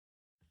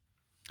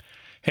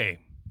Hey,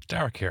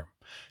 Derek here.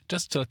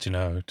 Just to let you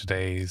know,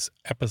 today's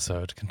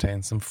episode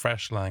contains some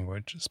fresh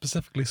language,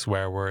 specifically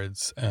swear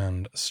words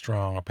and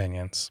strong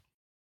opinions.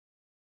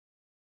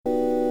 From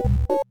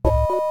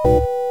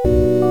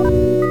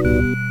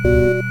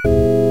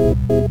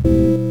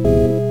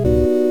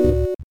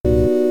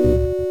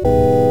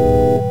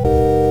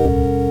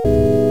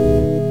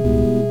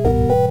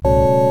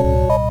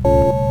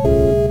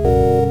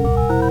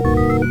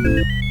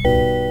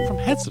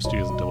heads of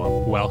studios in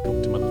Dublin,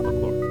 welcome to Mother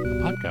Folklore, a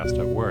podcast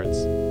about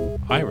words,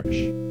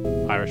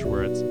 Irish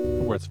words,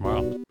 and words from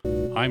Ireland.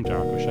 I'm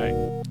Derek O'Shea.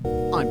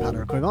 I'm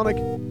Patrick Quigonic.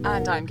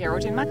 And I'm Gael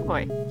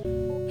McAvoy.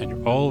 And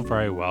you're all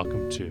very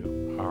welcome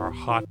to our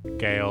hot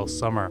Gael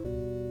summer.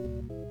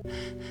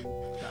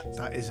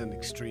 That is an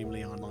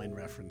extremely online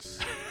reference.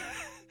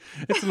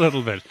 It's a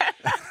little bit.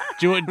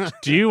 Do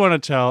you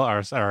want to tell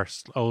our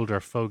older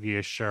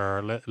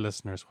fogyish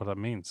listeners what that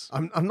means?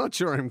 I'm not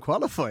sure I'm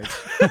qualified.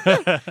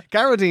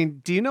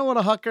 Garradine, do you know what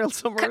a hot girl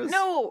summer is?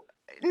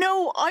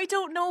 No, I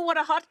don't know what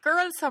a hot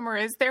girl summer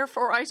is.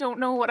 Therefore, I don't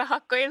know what a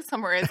hot Gael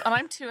summer is. And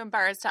I'm too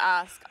embarrassed to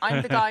ask.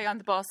 I'm the guy on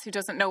the bus who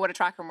doesn't know what a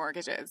tracker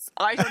mortgage is.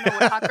 I don't know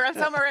what a hot girl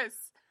summer is.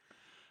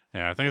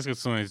 Yeah, I think it's got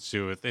something to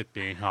do with it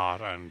being hot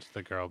and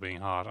the girl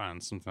being hot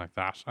and something like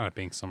that, and it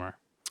being summer.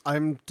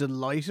 I'm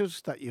delighted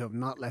that you have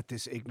not let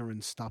this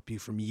ignorance stop you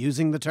from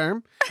using the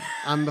term,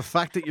 and the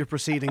fact that you're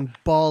proceeding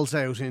balls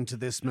out into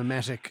this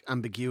mimetic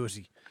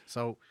ambiguity.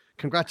 So,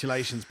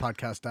 congratulations,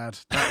 podcast dad.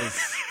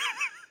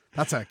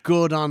 That's a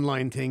good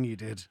online thing you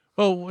did.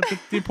 Well,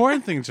 the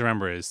important thing to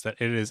remember is that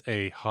it's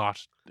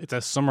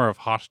a summer of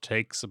hot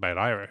takes about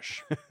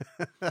Irish.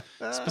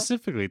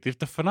 Specifically,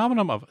 the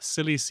phenomenon of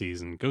silly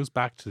season goes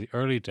back to the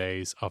early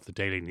days of the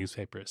daily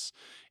newspapers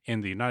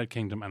in the United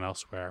Kingdom and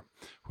elsewhere,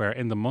 where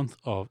in the month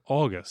of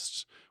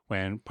August,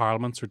 when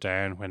parliaments were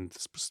down, when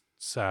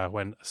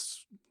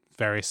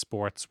various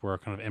sports were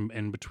kind of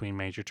in between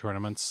major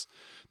tournaments,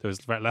 there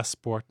was less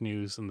sport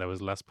news and there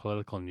was less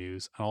political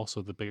news, and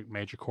also the big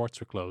major courts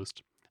were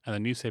closed. And the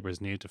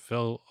newspapers needed to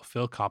fill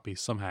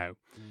copies somehow.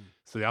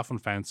 So they often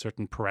found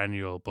certain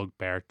perennial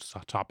bugbear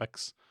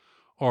topics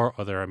or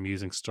other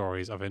amusing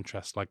stories of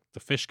interest, like the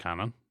fish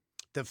cannon.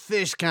 The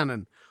fish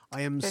cannon.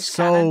 I am Fish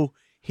so cannon.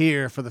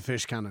 here for the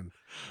fish cannon.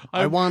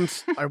 I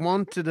want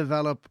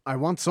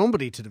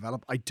somebody to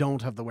develop. I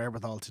don't have the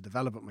wherewithal to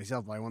develop it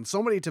myself. I want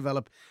somebody to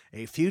develop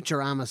a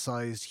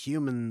Futurama-sized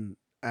human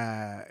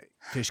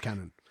fish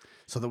cannon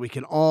so that we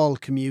can all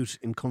commute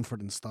in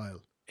comfort and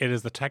style. It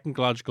is the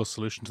technological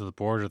solution to the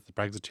border that the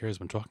Brexiteers have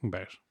been talking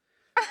about.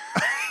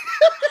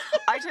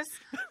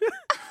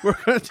 We're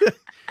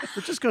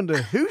just going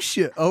to whoosh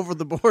you over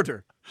the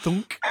border.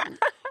 Thunk.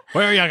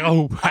 Where are you?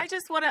 Oh, I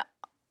just want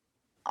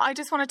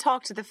to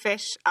talk to the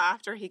fish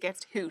after he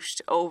gets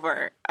hooshed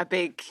over a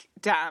big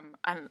dam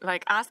and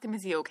ask him,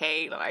 is he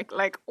okay?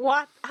 Like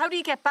what? How do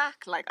you get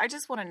back? I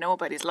just want to know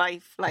about his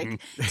life. Did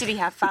he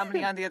have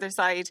family on the other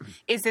side?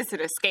 Is this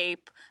an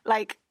escape?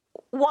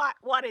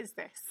 What is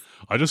this?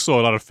 I just saw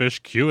a lot of fish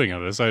queuing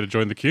and I decided to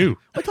join the queue.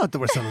 I thought they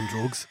were selling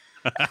drugs.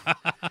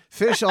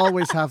 Fish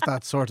always have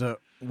that sort of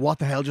what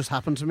the hell just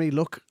happened to me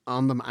look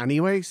on them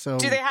anyway. So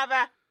Do they have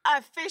a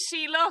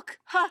fishy look?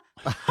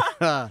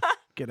 Ha!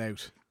 Get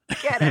out.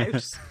 Get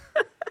out.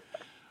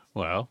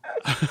 Well,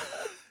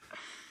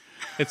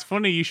 it's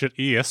funny you should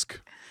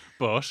ask,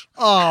 but...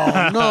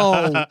 Oh,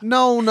 no.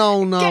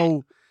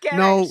 No. Get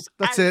No, out.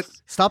 that's Out. it.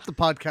 Stop the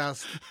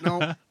podcast.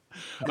 No.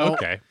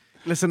 Okay.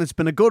 Listen, it's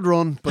been a good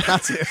run, but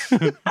that's it.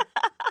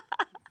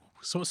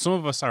 So some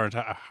of us are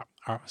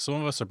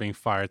being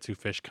fired through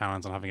fish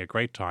cannons and having a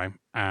great time,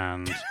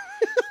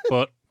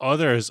 but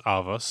others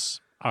of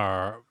us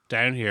are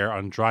down here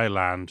on dry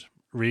land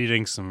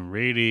reading some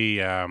really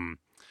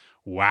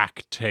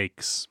whack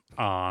takes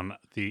on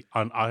the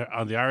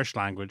Irish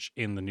language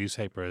in the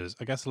newspapers.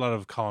 I guess a lot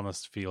of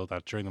columnists feel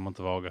that during the month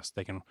of August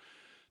they can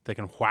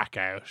whack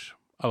out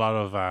a lot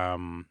of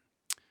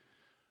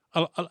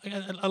a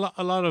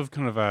lot of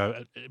kind of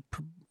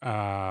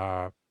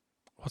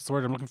what's the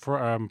word I'm looking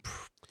for?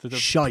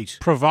 Shite.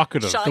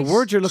 Provocative. Shite. The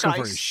word you're looking for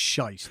Shite. is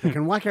shite. They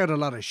can whack out a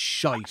lot of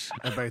shite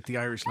about the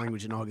Irish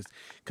language in August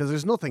because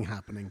there's nothing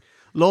happening.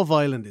 Love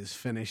Island is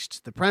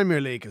finished. The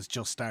Premier League has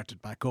just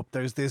started back up.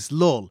 There's this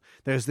lull.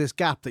 There's this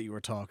gap that you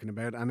were talking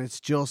about, and it's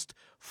just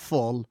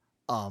full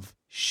of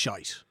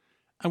shite.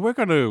 And we're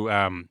going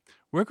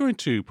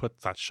to put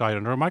that shite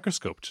under a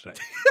microscope today.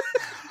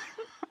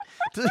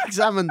 To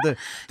examine the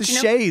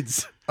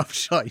shades of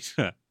shite.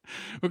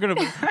 We're gonna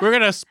put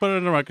it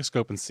under a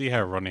microscope and see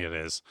how runny it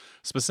is.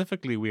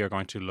 Specifically, we are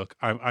going to look.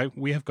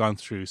 We have gone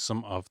through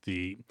some of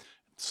the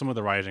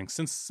writing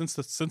since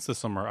the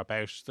summer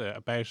about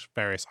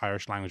various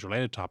Irish language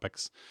related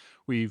topics.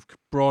 We've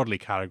broadly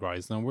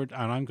categorized them. And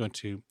I'm going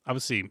to,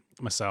 obviously,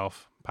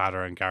 myself,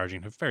 Patter, and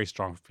Garagine have very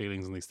strong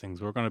feelings on these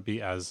things. We're going to be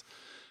as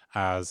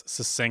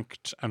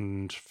succinct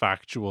and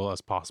factual as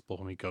possible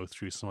when we go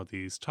through some of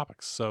these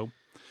topics. So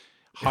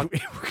We're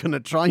going to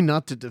try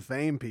not to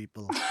defame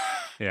people.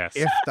 Yes.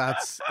 If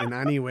that's in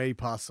any way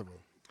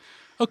possible.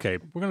 Okay,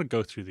 we're going to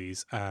go through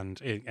these, and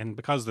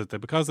because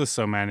there's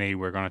so many,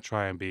 we're going to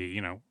try and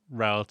be,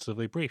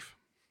 relatively brief.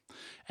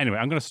 Anyway,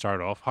 I'm going to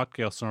start off. Hot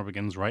Gael Summer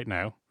begins right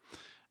now.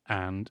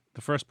 And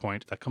the first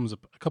point that comes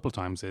up a couple of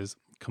times is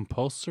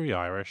compulsory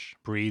Irish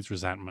breeds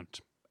resentment.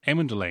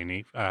 Eamon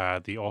Delaney,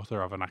 the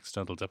author of An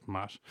Accidental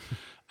Diplomat,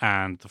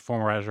 and the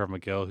former editor of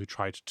McGill, who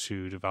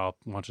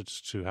wanted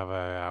to have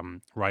a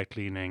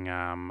right-leaning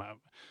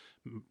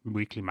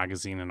weekly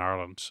magazine in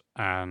Ireland,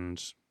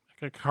 and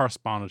a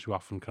correspondent who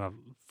often kind of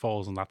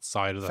falls on that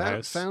side of the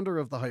house. Founder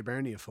of the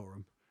Hibernia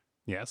Forum.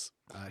 Yes.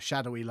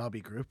 Shadowy lobby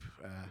group.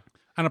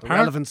 And the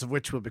relevance of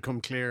which will become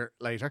clear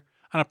later.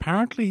 And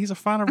apparently he's a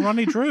fan of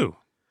Ronnie Drew.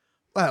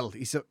 Well,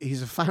 he's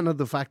a fan of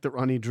the fact that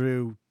Ronnie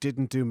Drew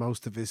didn't do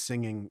most of his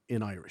singing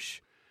in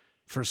Irish.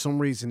 For some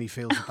reason, he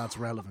feels that that's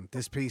relevant.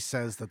 This piece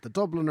says that the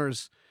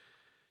Dubliners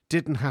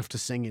didn't have to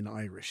sing in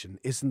Irish, and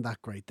isn't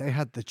that great? They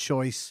had the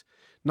choice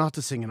not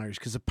to sing in Irish,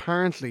 because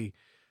apparently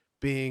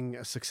being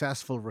a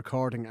successful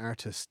recording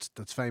artist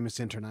that's famous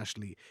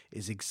internationally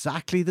is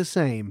exactly the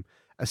same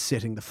as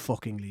sitting the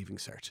fucking Leaving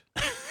Cert.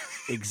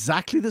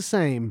 Exactly the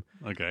same.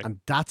 Okay. And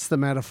that's the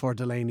metaphor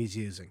Delaney's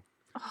using.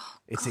 Oh,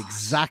 it's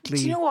exactly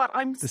Do you know what?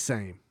 the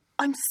same.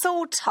 I'm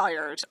so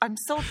tired. I'm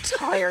so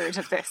tired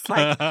of this.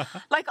 Like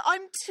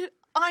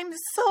I'm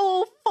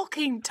so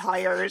fucking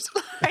tired.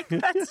 Like,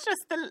 that's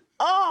just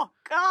oh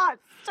God,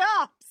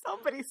 stop.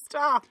 Somebody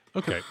stop.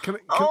 Okay.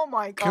 Oh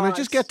my God. Can I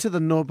just get to the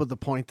nub of the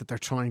point that they're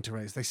trying to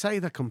raise? They say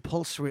that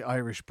compulsory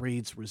Irish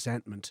breeds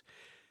resentment.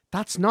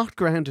 That's not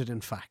grounded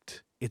in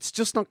fact. It's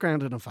just not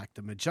grounded in fact.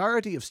 The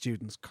majority of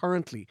students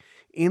currently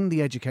in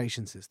the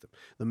education system,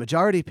 the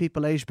majority of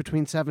people aged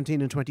between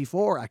 17 and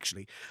 24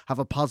 actually have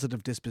a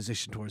positive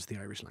disposition towards the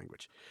Irish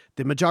language.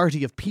 The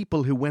majority of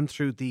people who went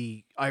through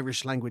the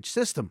Irish language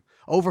system,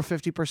 over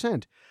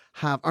 50%,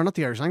 are not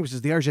the Irish language,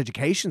 it's the Irish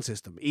education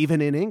system,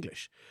 even in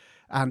English,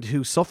 and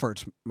who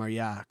suffered,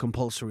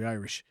 compulsory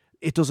Irish.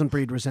 It doesn't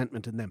breed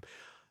resentment in them.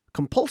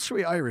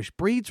 Compulsory Irish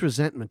breeds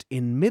resentment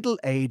in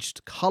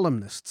middle-aged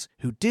columnists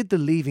who did the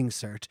Leaving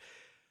Cert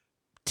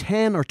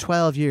 10 or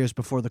 12 years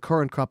before the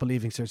current crop of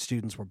Leaving Cert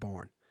students were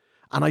born.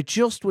 And I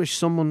just wish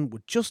someone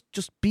would just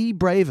be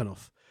brave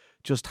enough,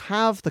 just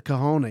have the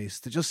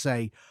cojones to just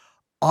say,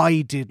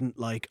 I didn't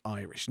like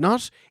Irish.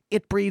 Not,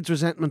 it breeds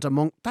resentment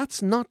among...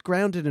 That's not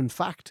grounded in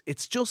fact.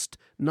 It's just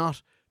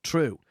not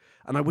true.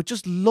 And I would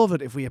just love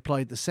it if we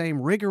applied the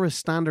same rigorous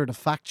standard of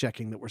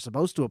fact-checking that we're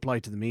supposed to apply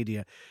to the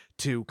media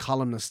to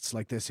columnists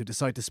like this who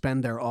decide to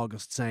spend their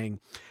August saying,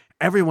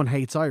 everyone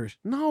hates Irish.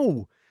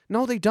 No,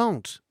 they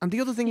don't. And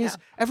the other thing is,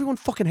 everyone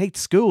fucking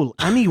hates school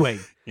anyway.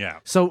 Yeah.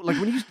 So, like,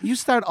 when you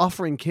start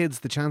offering kids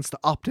the chance to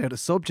opt out of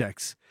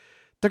subjects,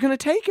 they're going to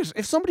take it.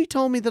 If somebody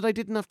told me that I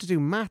didn't have to do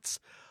maths,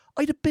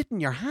 I'd have bitten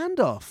your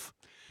hand off.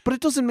 But it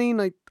doesn't mean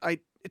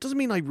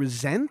I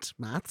resent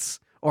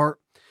maths or...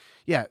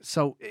 Yeah,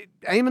 so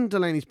Eamon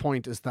Delaney's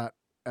point is that,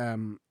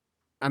 and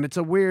it's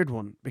a weird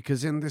one,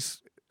 because in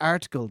this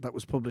article that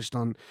was published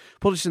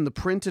in the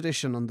print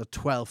edition on the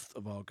 12th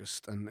of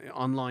August and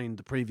online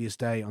the previous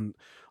day on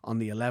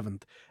the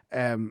 11th,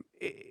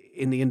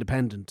 in the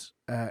Independent,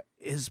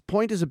 his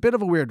point is a bit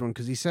of a weird one,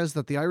 because he says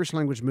that the Irish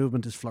language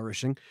movement is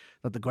flourishing,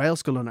 that the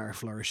Gaelscoileann are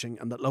flourishing,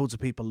 and that loads of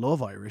people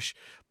love Irish,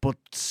 but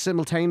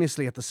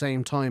simultaneously at the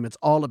same time it's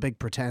all a big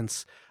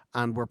pretense.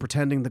 And we're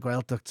pretending the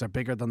Gaeltachts are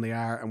bigger than they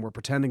are, and we're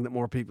pretending that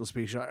more people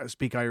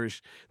speak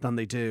Irish than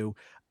they do,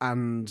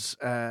 and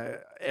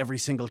every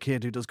single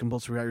kid who does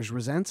compulsory Irish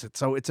resents it.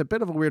 So it's a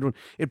bit of a weird one.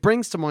 It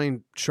brings to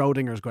mind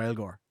Schrodinger's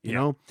Gaeilgeoir, you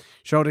know?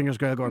 Schrodinger's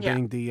Gaeilgeoir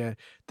being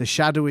the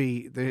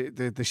shadowy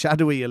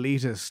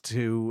elitist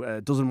who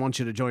doesn't want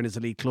you to join his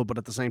elite club, but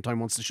at the same time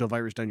wants to shove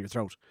Irish down your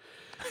throat.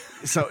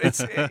 So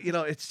it's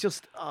it's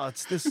just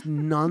it's this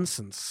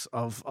nonsense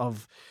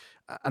of.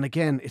 And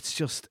again,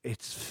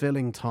 it's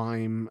filling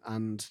time.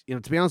 And,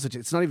 to be honest with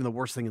you, it's not even the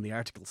worst thing in the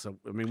article. So,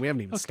 I mean, we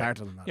haven't even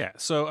started on that. Yeah.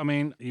 So, I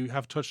mean, you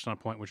have touched on a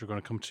point which we're going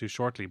to come to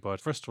shortly.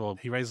 But first of all,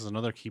 he raises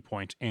another key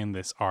point in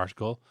this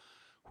article,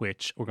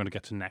 which we're going to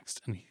get to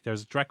next. And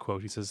there's a direct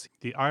quote. He says,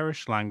 the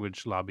Irish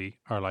language lobby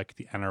are like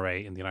the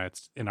NRA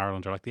in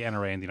Ireland, are like the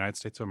NRA in the United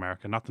States of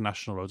America, not the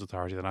National Roads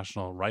Authority, the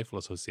National Rifle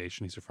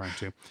Association he's referring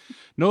to.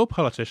 No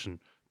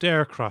politician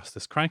dare cross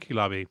this cranky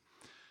lobby.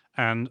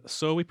 And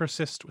so we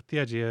persist with the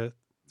idea,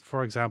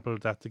 for example,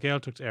 that the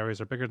Gaeltacht areas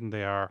are bigger than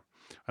they are,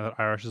 and that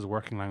Irish is a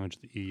working language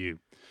of the EU.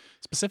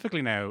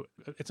 Specifically now,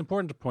 it's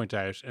important to point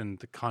out in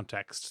the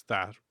context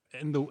that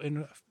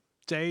in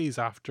days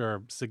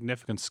after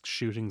significant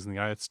shootings in the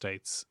United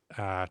States,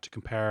 to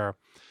compare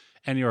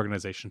any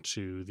organisation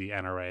to the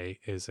NRA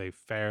is a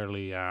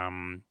fairly...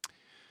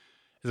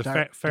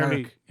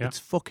 Derek, it's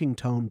fucking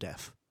tone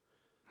deaf.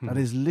 That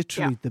is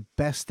literally the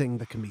best thing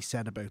that can be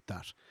said about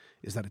that,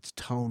 is that it's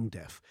tone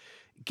deaf.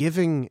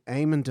 Giving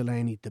Eamon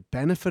Delaney the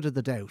benefit of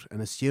the doubt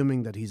and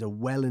assuming that he's a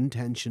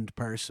well-intentioned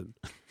person,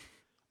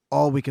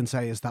 all we can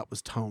say is that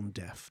was tone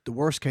deaf. The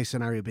worst case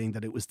scenario being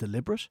that it was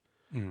deliberate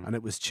and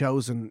it was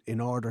chosen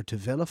in order to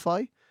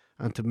vilify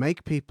and to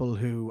make people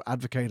who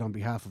advocate on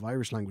behalf of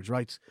Irish language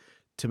rights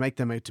to make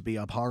them out to be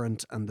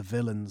abhorrent and the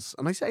villains.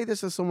 And I say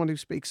this as someone who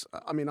speaks,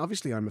 I mean,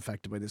 obviously I'm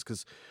affected by this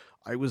because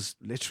I was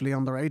literally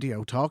on the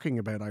radio talking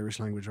about Irish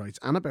language rights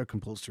and about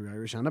compulsory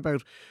Irish and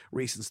about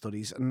recent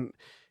studies. And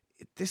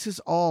this is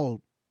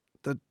all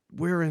that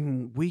we're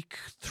in week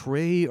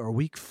 3 or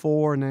week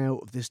 4 now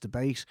of this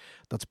debate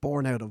that's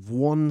born out of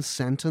one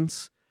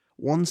sentence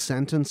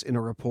in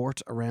a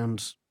report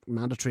around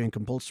mandatory and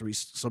compulsory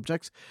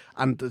subjects.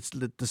 And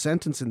the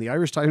sentence in the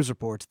Irish Times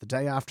report the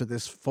day after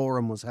this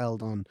forum was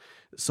held on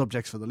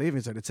subjects for the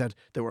Leaving Cert, it said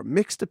there were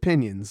mixed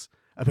opinions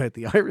about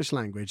the Irish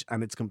language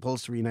and its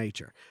compulsory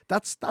nature.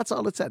 That's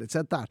all it said. It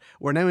said that.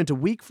 We're now into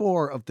week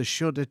 4 of the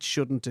should it,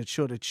 shouldn't it,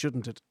 should it,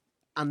 shouldn't it.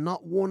 And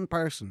not one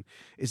person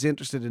is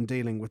interested in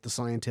dealing with the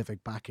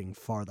scientific backing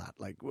for that.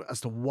 Like, as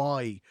to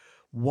why,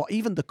 what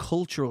even the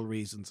cultural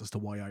reasons as to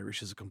why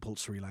Irish is a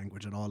compulsory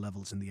language at all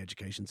levels in the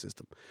education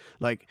system.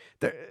 Like,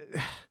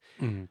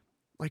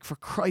 like, for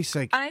Christ's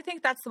sake. And I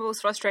think that's the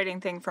most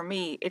frustrating thing for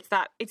me. It's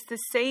that it's the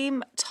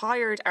same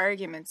tired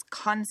arguments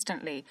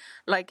constantly.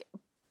 Like,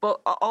 but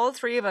all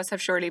 3 of us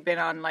have surely been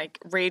on like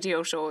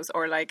radio shows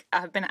or like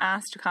have been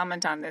asked to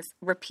comment on this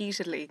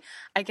repeatedly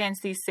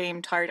against these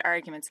same tired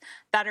arguments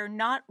that are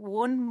not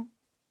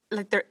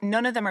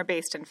none of them are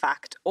based in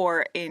fact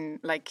or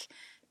in like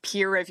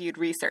peer-reviewed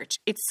research.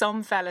 It's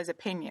some fella's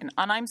opinion,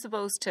 and I'm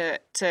supposed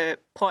to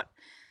put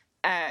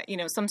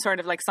some sort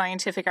of like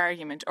scientific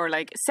argument or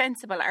like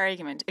sensible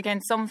argument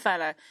against some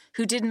fella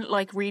who didn't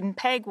like reading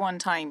Peg one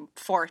time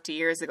 40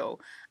 years ago.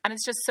 And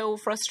it's just so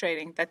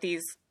frustrating that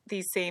these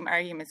same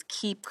arguments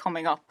keep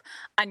coming up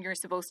and you're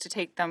supposed to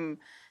take them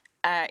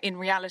in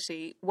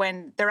reality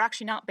when they're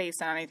actually not based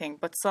on anything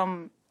but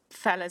some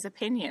fella's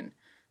opinion,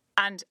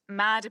 and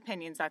mad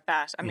opinions at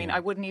that. I mean, I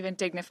wouldn't even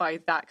dignify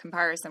that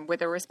comparison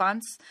with a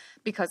response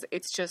because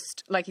it's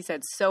just, like you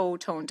said, so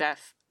tone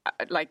deaf.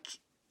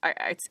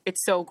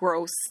 It's so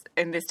gross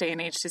in this day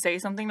and age to say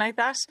something like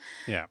that.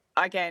 Yeah.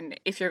 Again,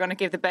 if you're going to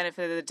give the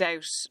benefit of the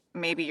doubt,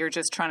 maybe you're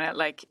just trying to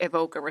like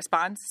evoke a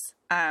response.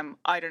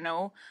 I don't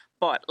know,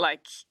 but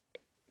like,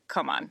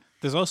 come on.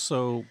 There's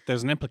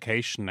an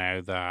implication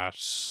now that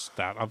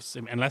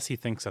obviously, unless he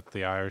thinks that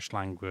the Irish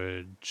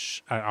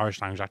language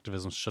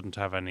activism shouldn't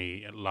have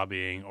any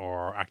lobbying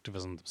or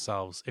activism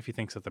themselves, if he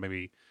thinks that they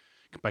maybe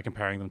by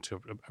comparing them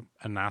to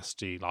a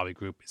nasty lobby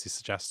group, is he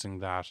suggesting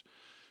that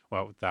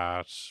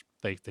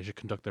they should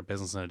conduct their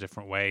business in a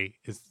different way?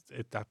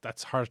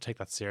 That's hard to take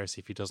that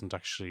seriously if he doesn't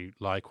actually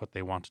like what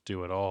they want to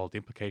do at all. The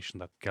implication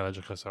that Gael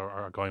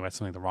are going about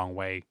something the wrong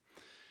way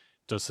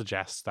does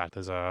suggest that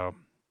there's a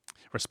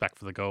respect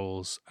for the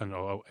goals and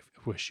I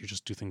wish you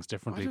just do things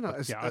differently. I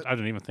don't know. I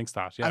don't even think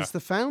that. Yeah. As the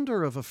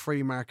founder of a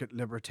free market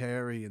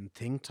libertarian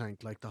think tank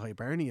like the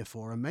Hibernia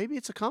Forum, maybe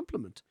it's a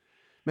compliment.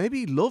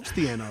 Maybe he loves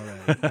the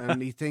NRA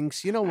and he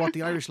thinks, you know what,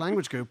 the Irish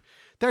Language Group,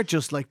 they're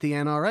just like the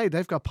NRA.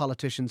 They've got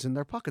politicians in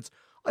their pockets.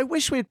 I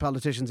wish we had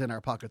politicians in our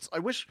pockets. I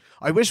wish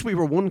we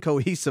were one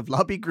cohesive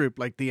lobby group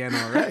like the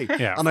NRA.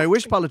 Yeah. And I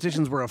wish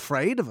politicians were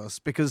afraid of us,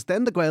 because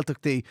then the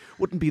Gaeltacht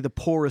wouldn't be the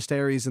poorest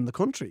areas in the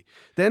country.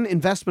 Then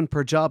investment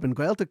per job in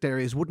Gaeltacht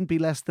areas wouldn't be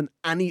less than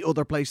any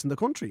other place in the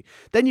country.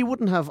 Then you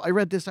wouldn't have, I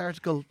read this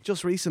article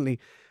just recently,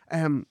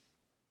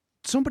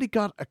 somebody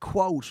got a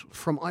quote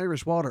from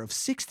Irish Water of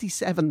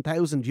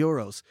 67,000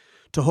 euros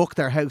to hook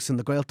their house in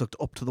the Gaeltacht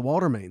up to the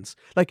water mains.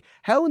 Like,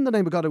 how in the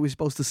name of God are we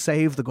supposed to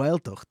save the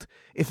Gaeltacht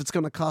if it's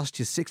going to cost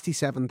you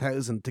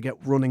 67,000 to get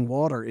running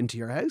water into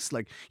your house?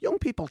 Like, young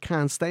people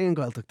can't stay in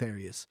Gaeltacht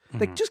areas.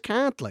 They just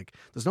can't. Like,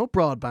 there's no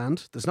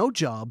broadband, there's no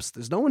jobs,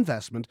 there's no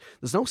investment,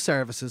 there's no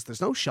services,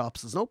 there's no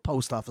shops, there's no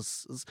post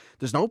offices,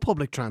 there's no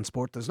public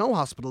transport, there's no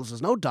hospitals,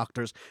 there's no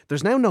doctors,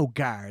 there's now no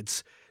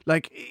guards.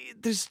 Like,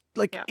 there's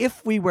like,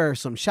 if we were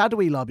some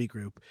shadowy lobby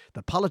group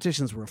that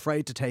politicians were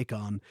afraid to take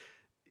on,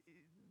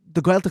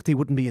 the Gaeltacht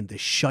wouldn't be in the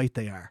shite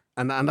they are,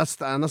 and that's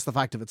the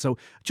fact of it. So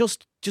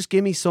just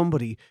give me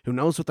somebody who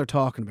knows what they're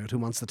talking about, who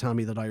wants to tell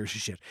me that Irish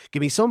is shit. Give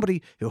me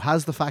somebody who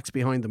has the facts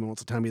behind them and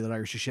wants to tell me that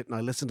Irish is shit, and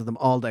I listen to them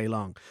all day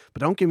long.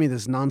 But don't give me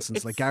this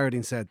nonsense like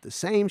Garridine said, the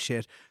same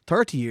shit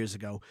 30 years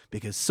ago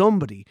because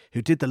somebody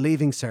who did the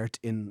Leaving Cert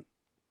in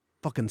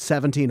fucking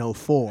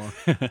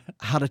 1704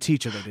 had a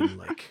teacher they didn't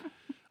like.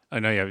 I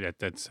know, yeah.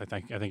 I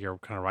think you're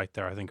kind of right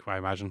there. I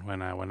imagine when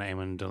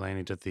Eamon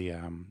Delaney did the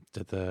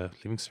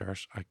Leaving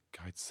Cert,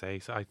 I'd say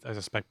so I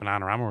suspect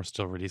Bananarama were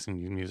still releasing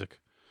new music.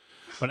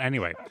 But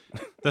anyway,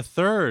 the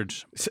third.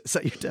 Is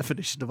that your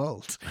definition of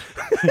old?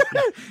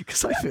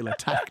 Because I feel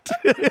attacked.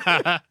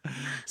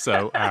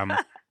 So,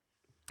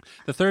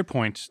 the third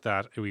point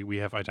that we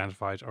have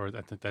identified, or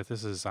that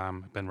this has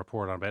been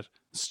reported on a bit,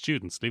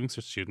 students, Leaving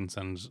Cert students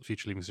and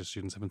future Leaving Cert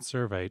students have been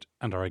surveyed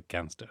and are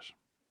against it.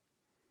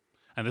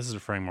 And this is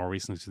referring more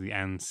recently to the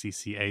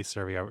NCCA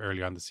survey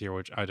earlier on this year,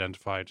 which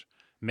identified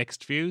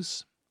mixed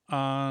views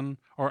on,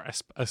 or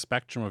a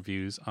spectrum of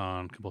views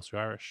on compulsory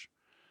Irish.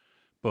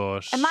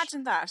 But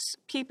imagine that.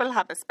 People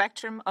have a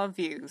spectrum of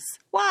views.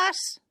 What?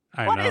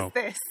 I know. What is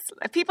this?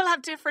 People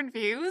have different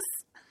views?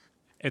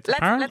 It's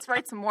Let's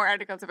write some more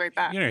articles about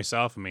that. You know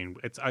yourself. I mean,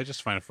 I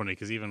just find it funny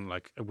because even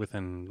like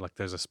within like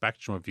there's a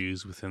spectrum of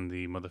views within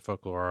the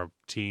motherfucker or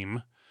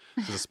team.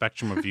 There's a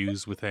spectrum of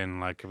views within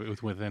like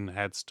within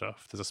head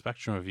stuff. There's a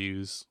spectrum of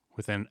views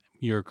within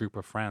your group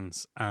of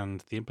friends,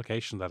 and the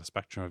implication that a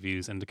spectrum of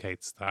views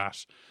indicates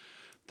that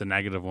the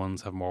negative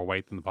ones have more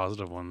weight than the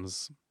positive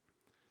ones.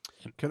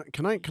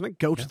 Can I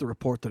go to the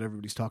report that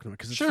everybody's talking about?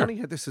 Because it's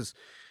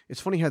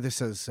funny how this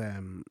has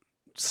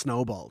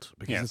snowballed,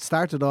 because it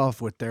started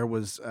off with there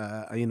was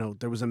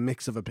a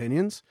mix of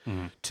opinions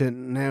to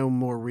now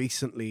more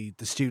recently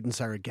the students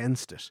are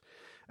against it.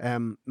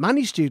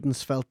 Many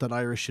students felt that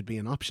Irish should be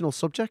an optional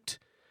subject.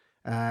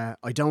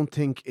 I don't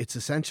think it's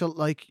essential.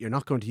 Like, you're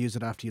not going to use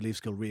it after you leave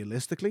school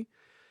realistically.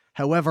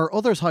 However,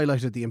 others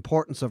highlighted the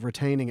importance of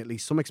retaining at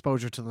least some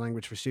exposure to the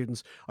language for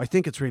students. I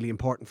think it's really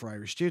important for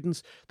Irish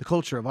students. The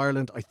culture of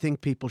Ireland, I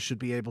think people should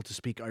be able to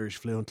speak Irish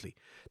fluently.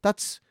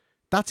 That's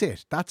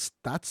it. That's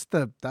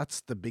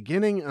the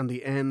beginning and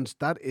the end.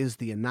 That is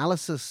the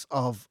analysis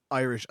of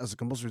Irish as a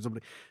compulsory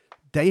subject.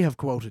 They have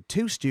quoted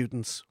 2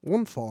 students,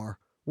 1 for,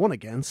 1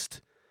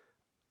 against,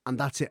 and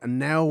that's it. And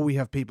now we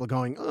have people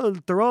going, oh,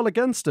 they're all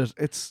against it.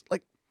 It's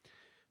like,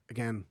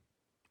 again,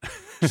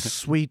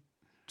 sweet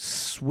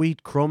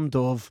crumb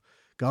dove,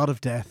 God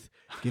of death,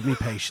 give me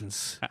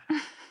patience.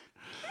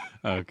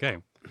 Okay.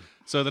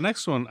 So the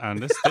next one, and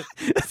this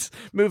it's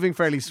moving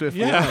fairly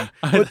swiftly. Yeah.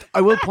 But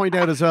I will point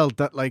out as well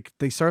that like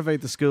they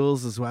surveyed the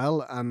schools as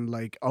well, and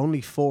like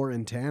only 4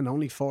 in 10,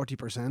 only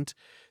 40%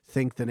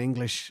 think that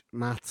English,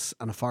 maths,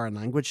 and a foreign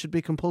language should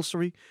be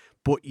compulsory.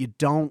 But you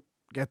don't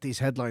get these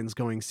headlines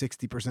going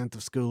 60%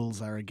 of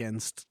schools are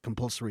against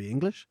compulsory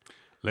English.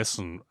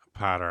 Listen,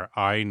 Patter,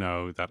 I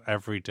know that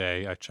every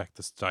day I check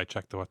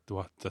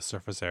what the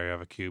surface area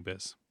of a cube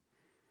is.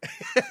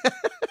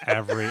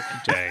 Every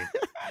day.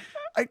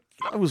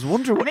 I was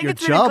wondering what your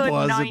it's job been a good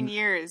was. 9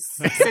 years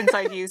since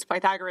I've used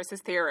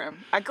Pythagoras'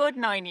 theorem. A good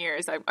 9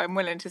 years, I'm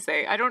willing to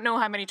say. I don't know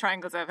how many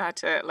triangles I've had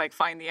to like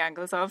find the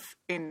angles of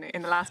in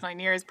the last 9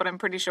 years, but I'm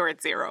pretty sure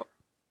it's 0.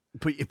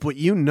 But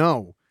you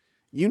know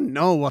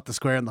what the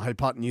square and the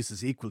hypotenuse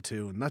is equal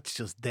to, and that's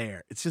just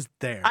there. It's just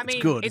there. I mean,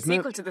 it's good. It's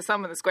equal to the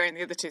sum of the square and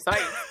the other 2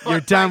 sides. You're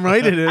damn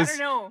right it is. I don't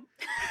know.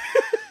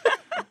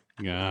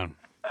 Yeah.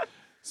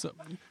 So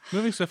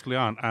moving swiftly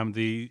on,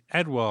 the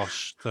Ed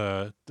Walsh,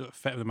 the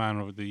man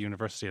of the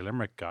University of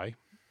Limerick guy,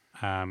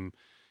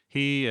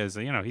 he is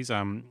he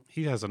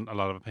has a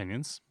lot of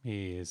opinions.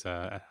 He is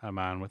a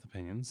man with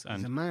opinions, and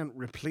he's a man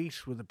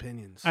replete with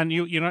opinions. And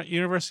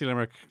University of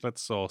Limerick,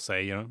 let's all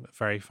say,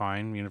 very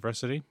fine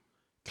university,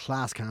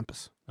 class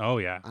campus. Oh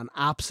yeah, an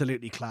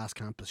absolutely class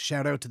campus.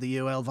 Shout out to the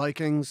UL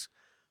Vikings,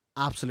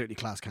 absolutely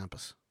class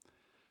campus.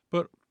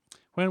 But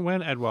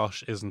when Ed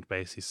Walsh isn't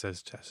basically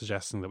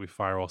suggesting that we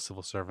fire all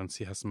civil servants,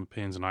 he has some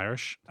opinions in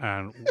Irish,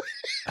 and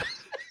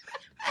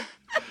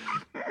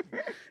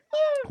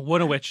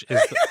one of which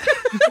is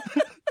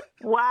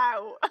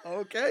wow.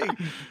 Okay,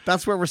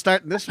 that's where we're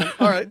starting this one.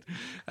 All right.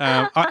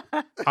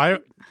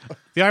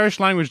 The Irish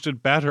language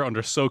did better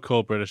under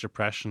so-called British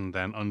oppression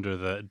than under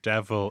the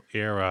devil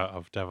era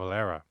of devil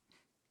era.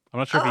 I'm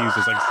not sure if he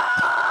uses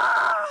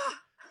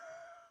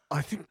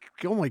I think,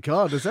 oh my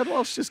God, is Ed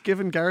Walsh just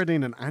giving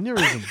Gardain an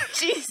aneurysm?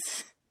 Jeez.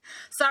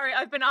 Sorry,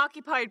 I've been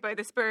occupied by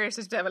the spirit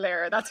of Devil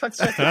Era. That's what's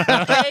just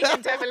plague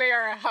and Devil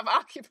Era have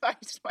occupied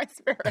my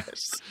spirit.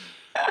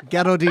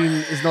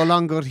 Gardain is no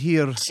longer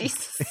here.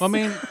 Jesus. I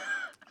mean,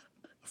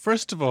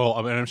 first of all,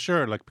 I'm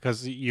sure,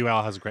 because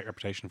UL has a great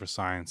reputation for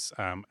science.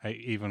 A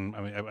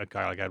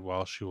guy like Ed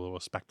Walsh who will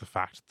respect the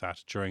fact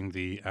that during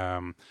the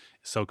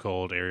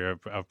so-called era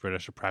of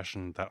British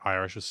oppression, that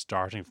Irish was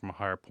starting from a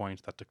higher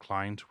point that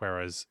declined,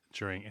 whereas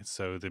during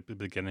the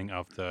beginning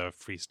of the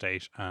Free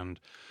State and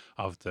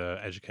of the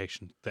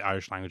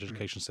Irish language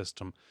education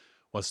system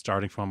was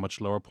starting from a much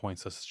lower point.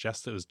 So to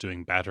suggest it was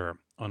doing better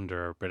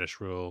under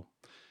British rule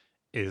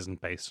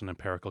isn't based on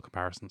empirical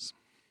comparisons.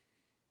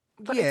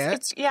 But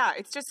it's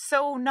just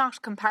so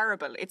not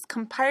comparable. It's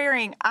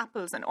comparing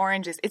apples and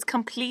oranges. It's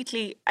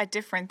completely a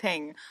different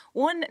thing.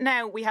 One,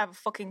 now we have a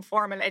fucking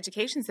formal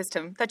education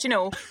system that,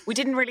 we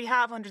didn't really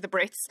have under the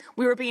Brits.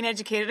 We were being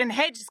educated in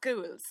hedge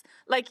schools.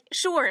 Like,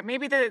 sure,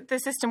 maybe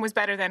the system was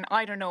better than,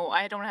 I don't know,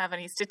 I don't have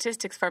any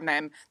statistics from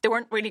them. They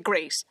weren't really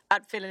great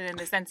at filling in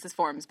the census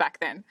forms back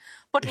then.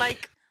 But I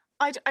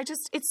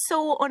just, it's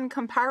so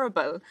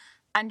uncomparable,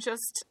 and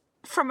just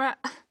from an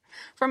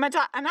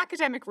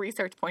academic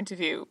research point of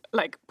view,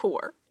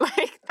 poor.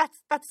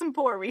 That's some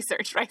poor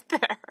research right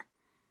there.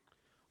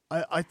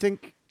 I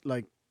think,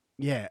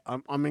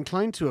 I'm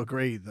inclined to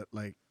agree that,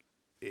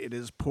 it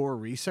is poor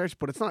research,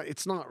 but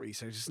it's not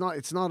research.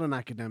 It's not an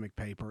academic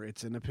paper.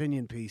 It's an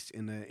opinion piece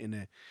in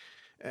the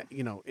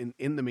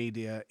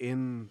media,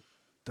 in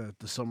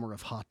the summer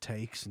of hot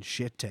takes and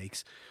shit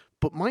takes.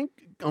 But my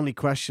only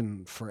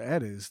question for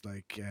Ed is,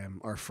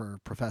 or for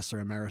Professor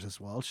Emeritus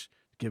Walsh,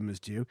 give him his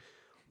due,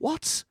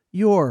 what's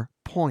your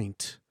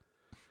point?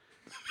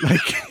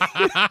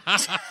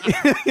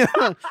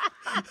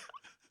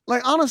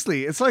 Like,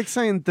 honestly, it's like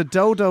saying the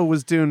dodo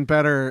was doing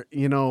better,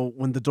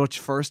 when the Dutch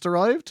first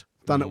arrived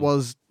than it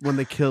was when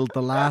they killed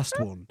the last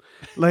one.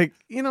 Like,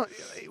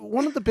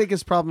 one of the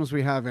biggest problems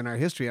we have in our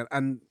history,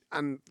 and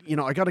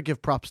I got to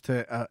give props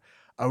to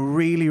a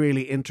really,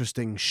 really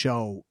interesting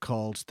show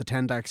called The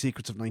 10 Dark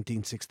Secrets of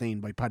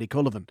 1916 by Paddy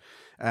Cullivan,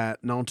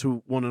 known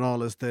to one and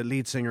all as the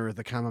lead singer of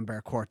the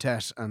Camembert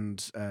Quartet and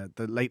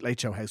the Late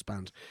Late Show house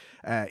band.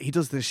 He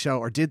does this show,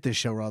 or did this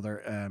show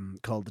rather,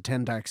 called The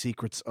 10 Dark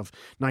Secrets of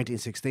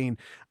 1916,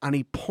 and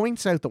he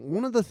points out that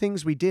one of the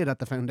things we did at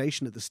the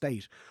foundation of the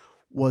state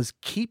was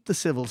keep the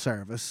civil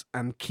service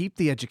and keep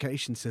the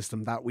education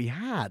system that we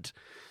had.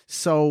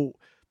 So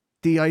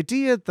the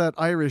idea that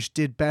Irish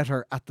did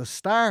better at the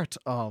start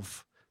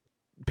of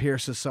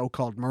Pearse's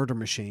so-called murder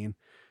machine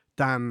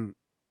than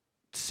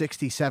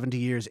 60, 70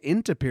 years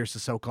into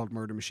Pearse's so-called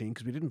murder machine,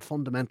 because we didn't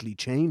fundamentally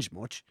change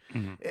much.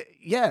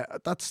 Yeah,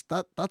 that's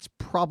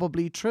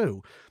probably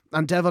true.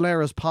 And De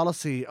Valera's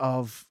policy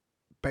of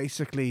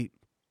basically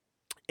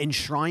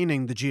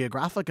enshrining the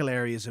geographical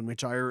areas in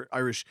which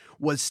Irish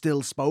was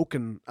still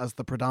spoken as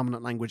the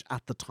predominant language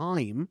at the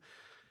time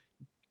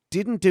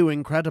didn't do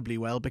incredibly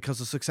well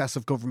because of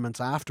successive governments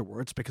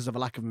afterwards, because of a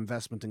lack of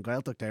investment in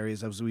Gaeltacht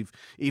areas, as we've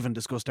even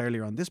discussed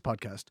earlier on this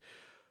podcast.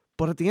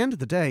 But at the end of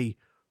the day,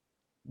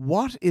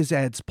 what is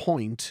Ed's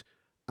point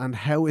and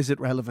how is it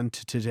relevant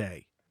to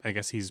today? I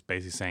guess he's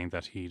basically saying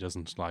that he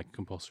doesn't like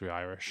compulsory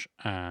Irish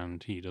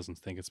and he doesn't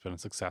think it's been a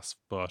success.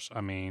 But,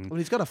 I mean... Well,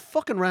 he's got a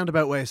fucking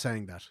roundabout way of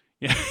saying that.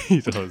 Yeah, he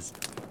does.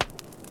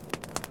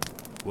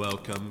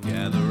 Welcome,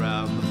 gather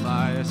round the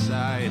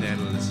fireside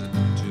and listen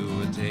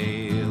to a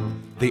tale.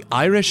 The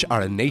Irish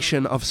are a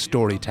nation of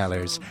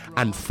storytellers,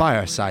 and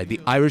Fireside, the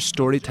Irish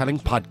storytelling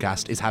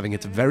podcast, is having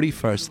its very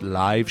first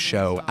live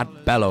show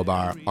at Bellow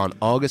Bar on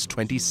August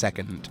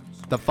 22nd.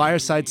 The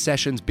Fireside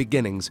Sessions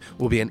beginnings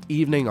will be an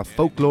evening of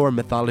folklore,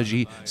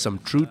 mythology, some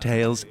true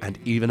tales, and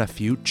even a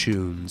few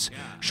tunes.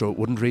 Sure, it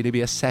wouldn't really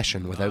be a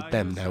session without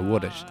them now,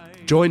 would it?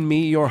 Join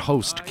me, your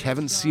host,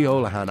 Kevin C.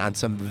 Olahan, and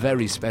some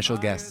very special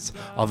guests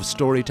of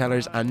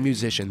storytellers and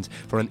musicians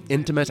for an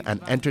intimate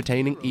and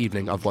entertaining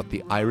evening of what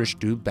the Irish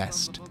do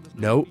best.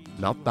 No,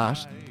 not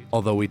that,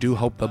 although we do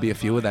hope there'll be a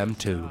few of them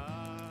too.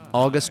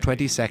 August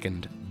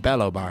 22nd,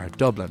 Bellow Bar,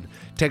 Dublin.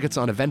 Tickets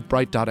on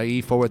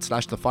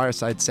eventbrite.ie/the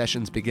Fireside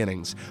Sessions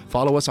beginnings.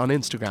 Follow us on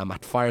Instagram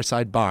at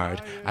Fireside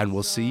Bard, and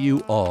we'll see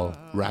you all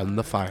round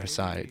the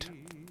fireside.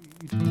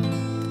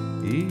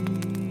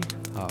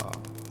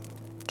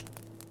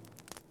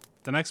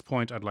 The next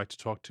point I'd like to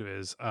talk to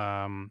is,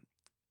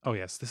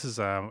 this is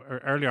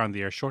earlier on in the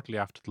year, shortly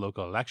after the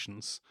local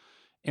elections,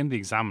 in the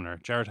Examiner,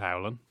 Jared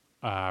Howland,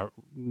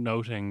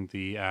 noting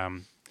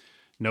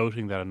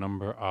that a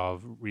number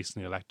of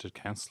recently elected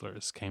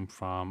councillors came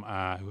from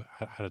who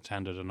had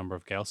attended a number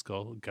of Gael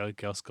School,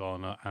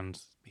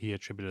 and he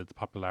attributed the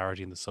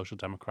popularity in the Social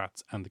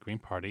Democrats and the Green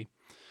Party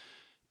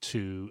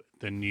to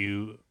the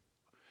new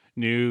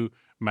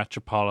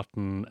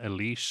metropolitan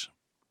elite.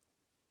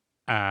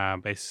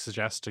 Basically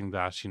suggesting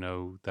that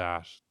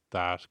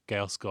that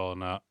Gael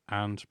School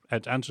and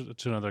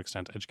to another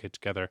extent Educate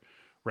Together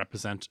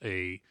represent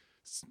a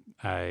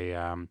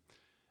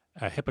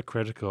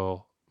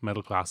hypocritical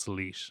middle class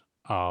elite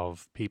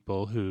of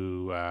people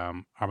who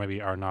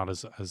are not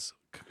as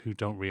who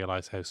don't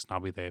realize how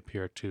snobby they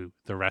appear to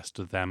the rest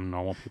of them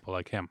normal people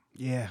like him.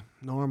 Yeah,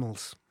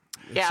 normals.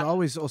 It's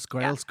always us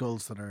Gael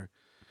schools that we're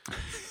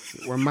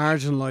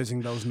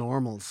marginalising those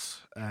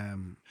normals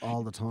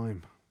all the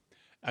time.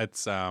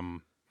 It's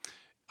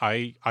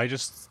I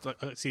just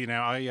see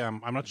now.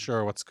 I'm not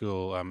sure what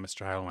school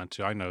Mr. Howell went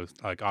to. I know,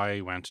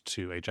 I went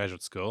to a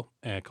Jesuit school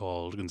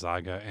called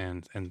Gonzaga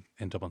in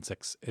Dublin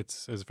 6.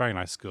 It's a very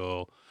nice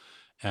school,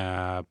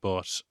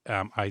 but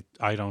I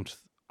don't.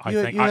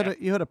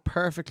 You had a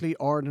perfectly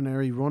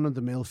ordinary run of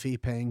the mill fee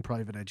paying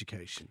private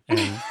education,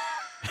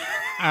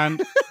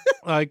 and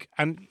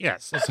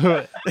yes,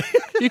 so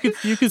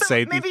you could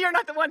say maybe you're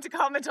not the one to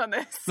comment on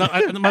this. No,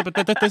 but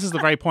this is the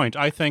very point.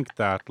 I think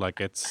that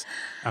it's.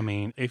 I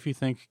mean, if you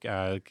think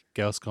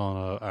Gael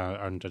School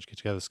and Educate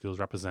Together schools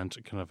represent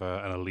kind of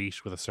an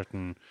elite with a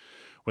certain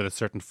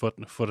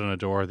foot in a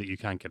door that you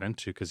can't get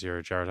into because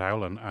you're Jared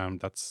Howland,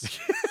 that's.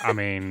 I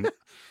mean,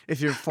 if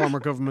you're former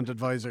government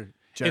advisor.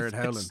 Jared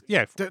Howland.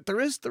 Yeah. There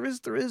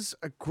is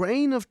a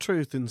grain of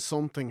truth in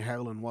something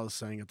Howland was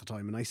saying at the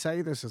time. And I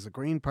say this as a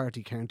Green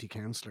Party county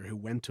councillor who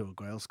went to a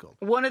Gael school.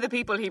 One of the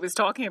people he was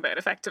talking about,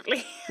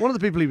 effectively. One of the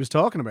people he was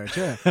talking about,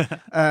 yeah.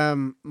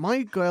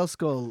 My Gael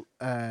school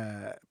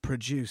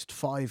produced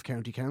 5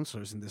 county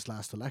councillors in this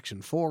last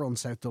election. 4 on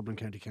South Dublin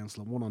County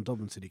Council and 1 on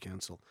Dublin City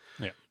Council.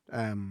 Yeah.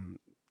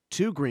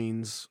 2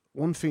 Greens,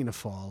 1 Fianna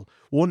Fáil,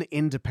 1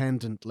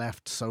 independent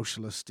left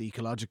socialist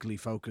ecologically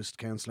focused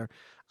councillor,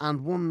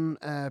 and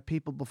 1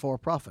 People Before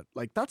Profit.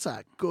 Like, that's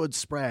a good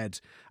spread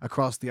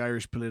across the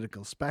Irish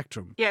political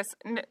spectrum. Yes,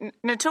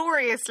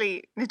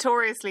 notoriously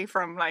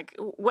from like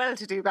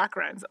well-to-do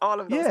backgrounds,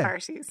 all of those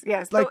parties.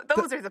 Yes, Like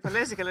those are the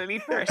political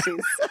elite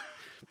parties.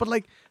 But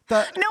like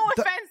no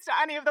offense to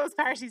any of those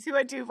parties who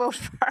I do vote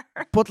for.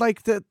 But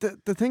like the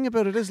thing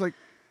about it is, like,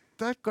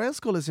 that Gael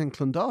School is in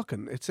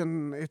Clondalkin. It's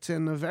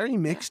in a very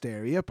mixed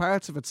area.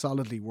 Parts of it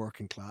solidly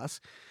working class.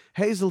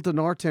 Hazel de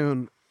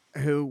Nortown,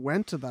 who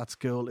went to that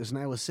school, is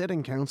now a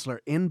sitting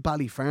councillor in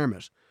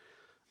Ballyfermot,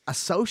 a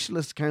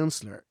socialist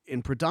councillor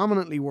in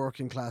predominantly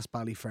working class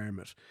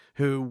Ballyfermot,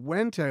 who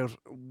went out,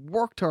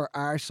 worked her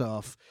arse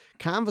off,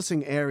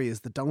 canvassing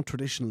areas that don't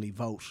traditionally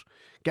vote,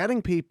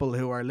 getting people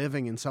who are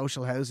living in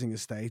social housing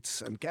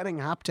estates and getting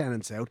HAP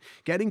tenants out,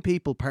 getting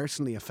people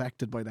personally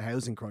affected by the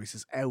housing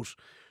crisis out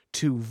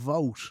to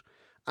vote.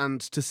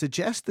 And to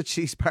suggest that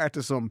she's part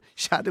of some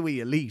shadowy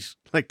elite,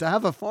 like to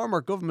have a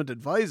former government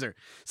advisor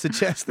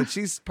suggest that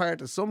she's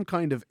part of some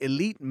kind of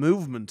elite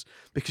movement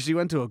because she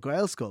went to a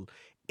Gael school,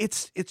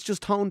 it's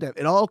just honed out.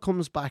 It all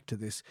comes back to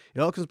this.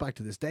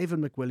 David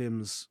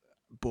McWilliams'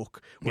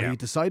 book where he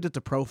decided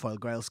to profile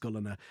Gael school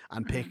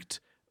and picked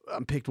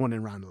one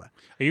in Ranelagh.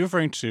 Are you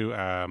referring to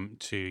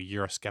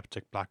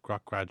Eurosceptic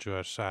BlackRock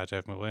graduate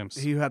David McWilliams?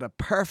 He had a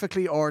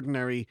perfectly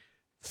ordinary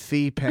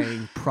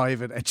fee-paying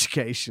private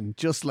education,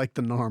 just like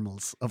the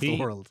normals of the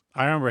world.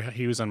 I remember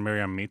he was on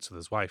Miriam Meets with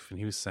his wife, and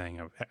he was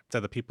saying that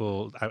the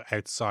people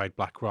outside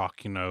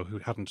BlackRock, who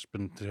hadn't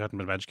been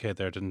educated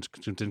there,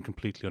 didn't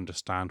completely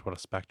understand what a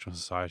spectrum of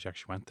society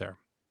actually went there,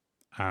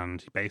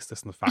 and he based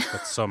this on the fact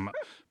that some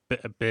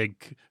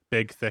big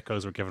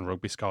thickos were given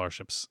rugby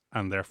scholarships,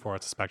 and therefore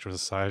it's a spectrum of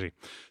society.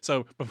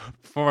 So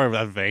before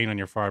that vein on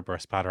your far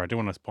burst patter, I do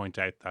want to point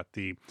out that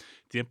the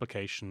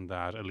implication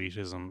that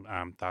elitism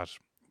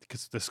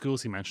because the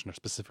schools he mentioned are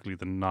specifically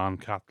the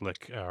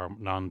non-Catholic or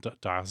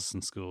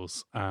non-diocesan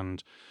schools,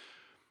 and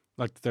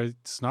like the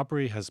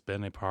snobbery has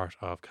been a part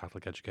of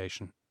Catholic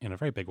education in a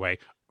very big way.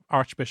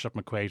 Archbishop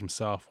McQuaid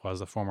himself was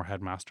a former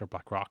headmaster of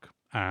Blackrock,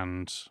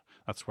 and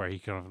that's where he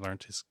kind of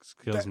learned his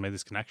skills and made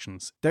these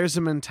connections. There's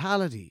a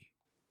mentality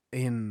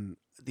in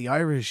the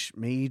Irish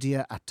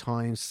media at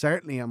times,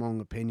 certainly among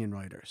opinion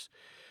writers,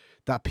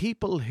 that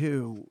people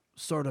who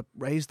sort of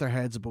raise their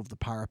heads above the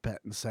parapet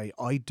and say,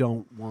 I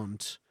don't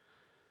want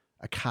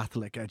a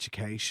Catholic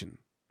education,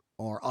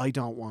 or I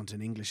don't want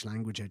an English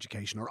language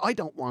education, or I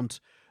don't want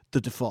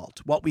the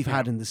default, what we've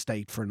had in the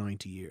state for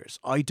 90 years.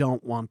 I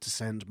don't want to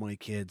send my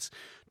kids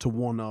to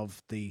one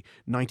of the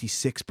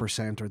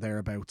 96% or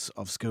thereabouts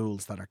of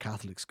schools that are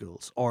Catholic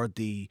schools, or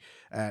the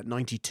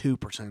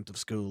 92% of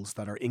schools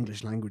that are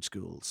English language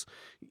schools.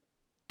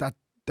 That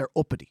they're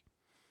uppity.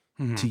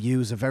 To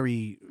use a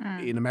very,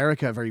 in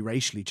America, a very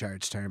racially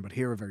charged term, but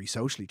here a very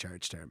socially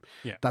charged term.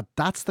 Yeah.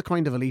 That's the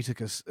kind of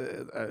elitism,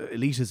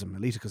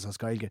 as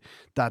Gael,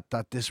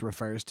 that this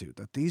refers to.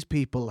 That these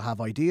people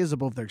have ideas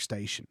above their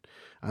station,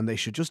 and they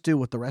should just do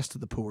what the rest of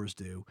the poors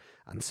do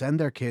and send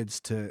their kids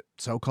to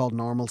so-called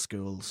normal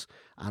schools,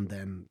 and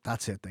then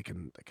that's it. They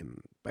can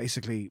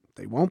basically,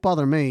 they won't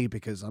bother me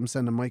because I'm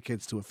sending my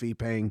kids to a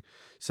fee-paying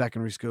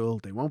secondary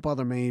school. They won't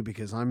bother me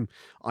because I'm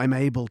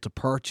able to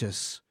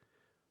purchase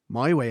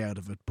my way out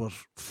of it. But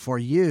for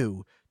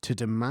you to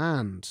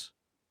demand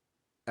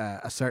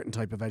a certain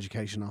type of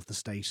education off the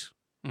state,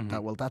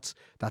 that's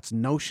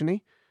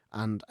notiony,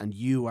 and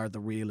you are the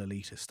real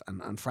elitist,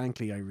 and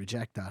frankly I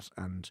reject that,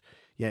 and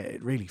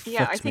it really fucks me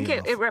off. I think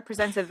it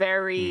represents a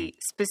very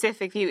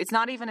specific view. It's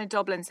not even a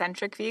Dublin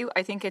centric view.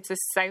 I think it's a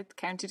South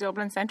County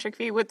Dublin centric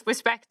view with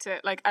respect to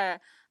like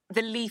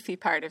the leafy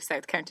part of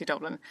South County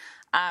Dublin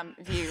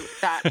view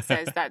that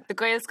says that the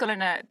Gael school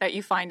that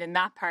you find in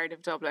that part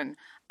of Dublin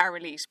are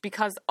elite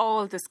because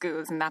all the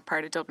schools in that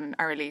part of Dublin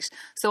are elite.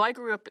 So I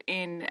grew up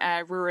in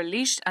rural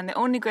Laois, and the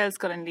only Gael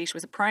school in Laois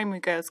was a primary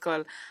Gael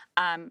school.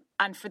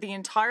 And for the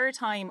entire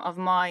time of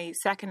my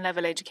second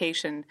level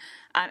education,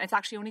 and it's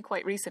actually only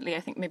quite recently, I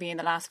think maybe in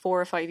the last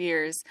 4 or 5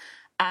 years,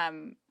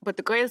 but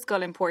the Gael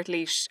school in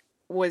Portlaoise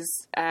was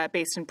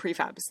based in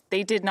prefabs.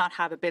 They did not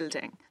have a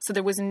building. So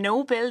there was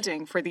no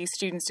building for these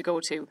students to go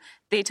to.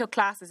 They took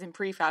classes in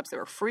prefabs that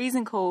were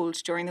freezing cold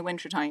during the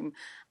winter time.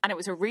 And it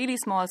was a really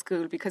small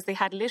school because they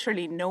had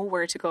literally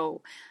nowhere to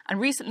go. And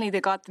recently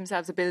they got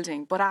themselves a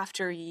building, but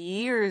after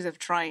years of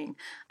trying.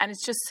 And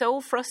it's just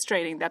so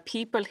frustrating that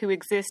people who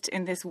exist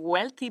in this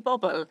wealthy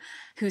bubble,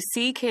 who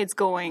see kids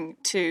going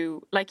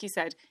to, like you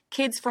said,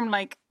 kids from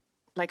like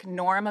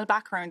normal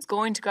backgrounds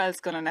going to Gael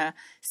school and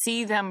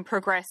see them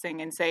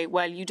progressing and say,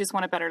 well, you just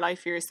want a better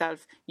life for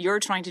yourself. You're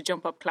trying to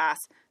jump up class.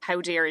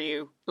 How dare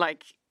you?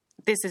 Like,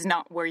 this is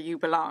not where you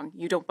belong.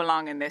 You don't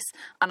belong in this.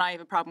 And I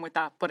have a problem with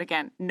that. But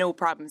again, no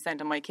problem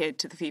sending my kid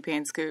to the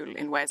fee-paying school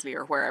in Wesley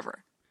or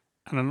wherever.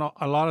 And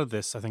a lot of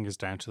this, I think, is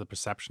down to the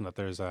perception that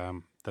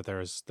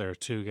there are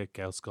two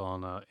Gael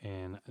schools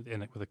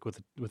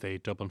with a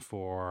Dublin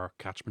 4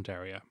 catchment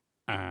area.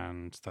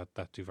 and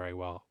that do very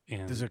well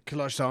in. There's a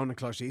Clichés and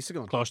Clichés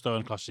going. Clichés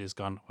and Clichés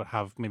gone would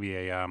have maybe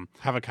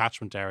have a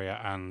catchment area,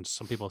 and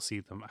some people see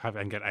them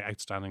and get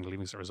outstanding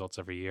Leaving Cert results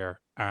every year,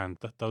 and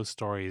those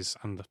stories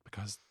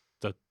because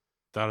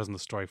that isn't the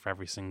story for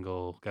every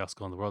single Gael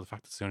school in the world. The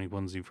fact that it's the only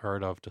ones you've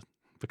heard of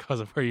because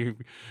of where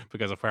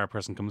a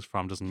person comes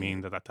from doesn't mean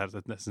that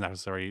is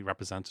necessarily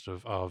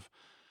representative of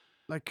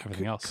like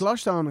everything else.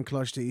 Clichés and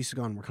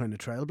Clichés were kind of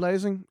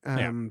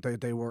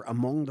trailblazing. They were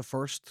among the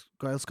first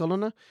Gael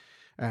Scoilna.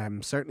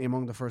 Certainly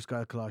among the first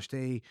Gael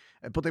Clichés,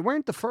 but they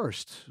weren't the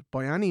first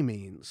by any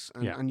means.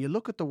 And you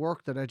look at the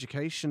work that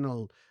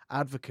educational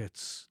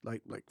advocates,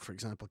 like for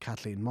example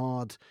Kathleen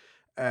Maud,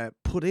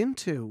 put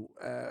into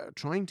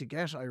trying to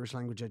get Irish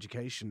language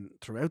education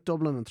throughout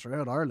Dublin and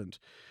throughout Ireland.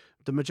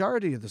 The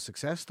majority of the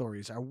success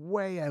stories are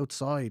way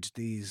outside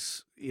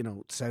these,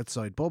 south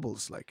side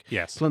bubbles, like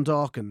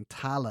Clondalkin,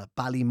 Tala,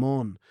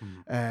 Ballymun,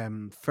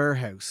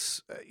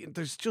 Fairhouse.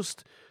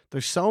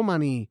 There's so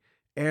many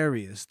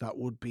areas that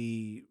would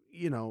be,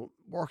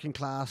 working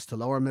class to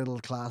lower middle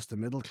class to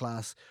middle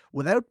class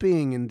without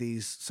being in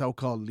these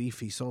so-called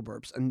leafy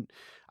suburbs.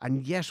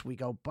 And yet we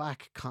go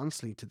back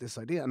constantly to this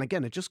idea. And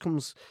again, it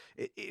comes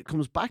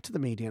back to the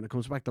media, and it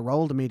comes back the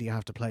role the media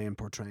have to play in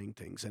portraying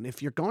things. And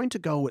if you're going to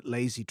go with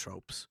lazy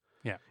tropes,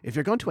 if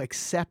you're going to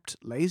accept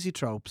lazy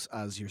tropes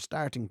as your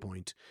starting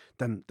point,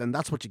 then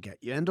that's what you get.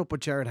 You end up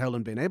with Jared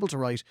Howland being able to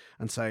write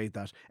and say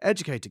that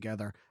Educate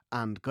Together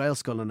and Gael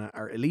Scoilna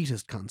are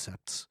elitist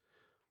concepts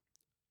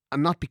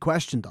and not be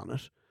questioned on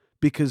it,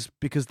 because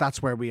that's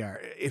where we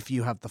are. If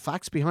you have the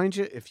facts behind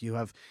you, if you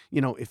have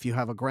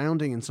a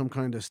grounding in some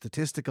kind of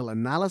statistical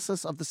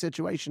analysis of the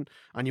situation,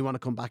 and you want to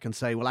come back and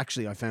say, well,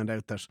 actually, I found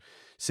out that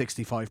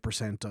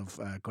 65% of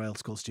Gael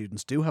school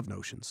students do have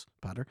notions,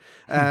 Pater,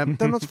 then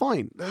that's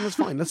fine.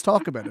 Let's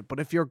talk about it. But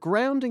if your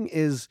grounding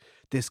is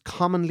this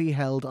commonly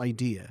held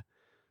idea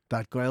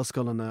that Gael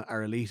Scoilna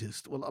are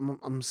elitist, well,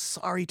 I'm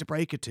sorry to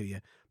break it to you,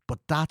 but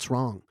that's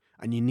wrong,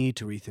 and you need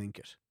to rethink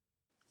it.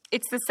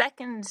 It's the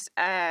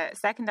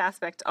second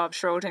aspect of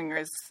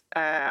Schrodinger's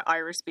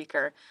Irish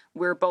speaker.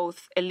 We're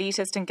both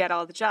elitist and get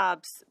all the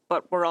jobs,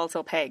 but we're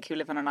also peg who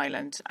live on an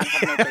island and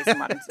have no place in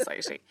modern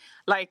society.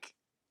 Like,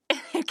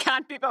 it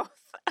can't be both.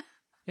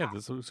 Yeah,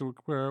 so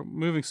we're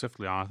moving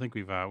swiftly on. I think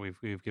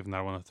we've given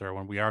that one a third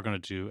one. We are going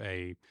to do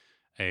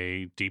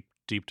a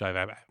deep dive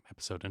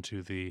episode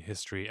into the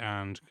history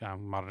and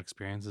modern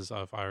experiences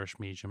of Irish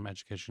medium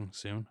education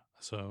soon.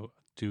 So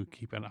do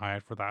keep an eye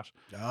out for that.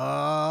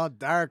 Oh,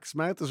 Dark's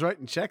mouth is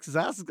writing checks. His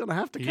ass is going to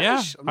have to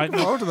cash. I'm looking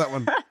forward to that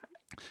one.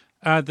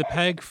 The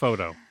Peg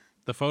photo.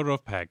 The photo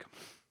of Peg.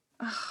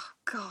 Oh,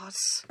 God.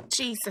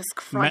 Jesus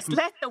Christ.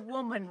 Let the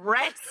woman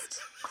rest.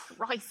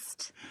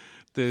 Christ.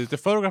 The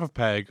photograph of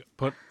Peg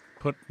put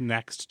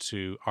next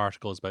to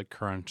articles about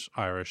current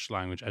Irish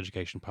language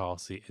education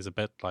policy is a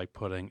bit like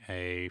putting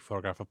a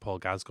photograph of Paul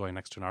Gascoigne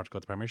next to an article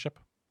at the Premiership.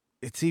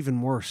 It's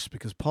even worse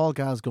because Paul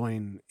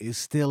Gascoigne is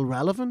still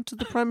relevant to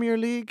the Premier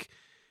League.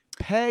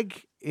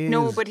 Peg is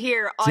No, but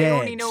here, dead. I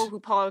only know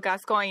who Paul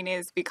Gascoigne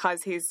is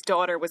because his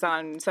daughter was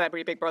on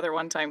Celebrity Big Brother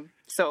one time.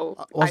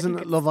 So wasn't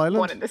it Love Island?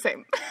 One and the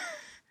same.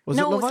 Was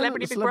no, it Love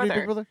Celebrity Island?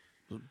 Big Brother.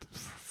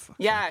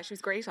 Yeah, she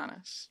was great on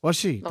it. Was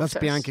she? Loved That's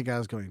it. Bianca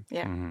Gascoigne.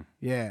 Yeah. Mm-hmm.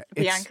 Yeah.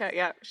 Bianca,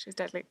 yeah, she's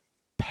deadly.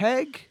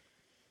 Peg,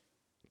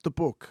 the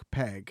book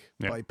Peg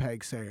by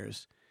Peg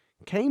Sayers,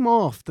 came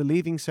off the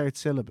Leaving Cert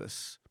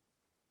syllabus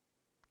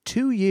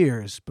 2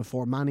 years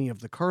before many of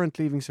the current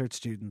Leaving Cert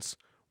students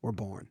were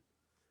born.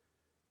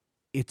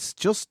 It's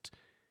just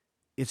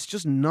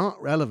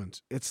not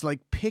relevant. It's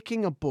like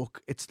picking a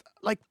book. It's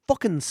like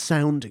fucking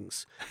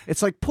Soundings.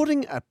 It's like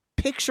putting a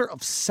picture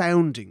of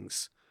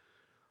Soundings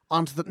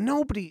onto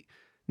the...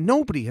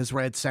 Nobody has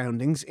read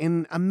Soundings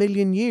in a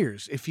million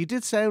years. If you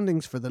did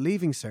Soundings for the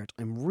Leaving Cert,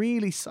 I'm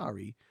really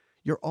sorry.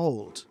 You're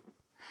old.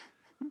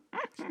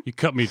 You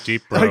cut me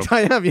deep, bro.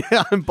 I am,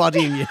 yeah. I'm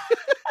bodying you.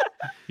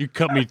 You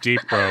cut me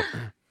deep, bro.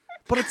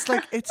 But it's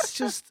like,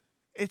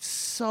 it's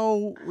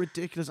so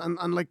ridiculous.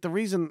 And like the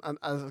reason, and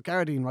as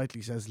Garradine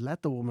rightly says,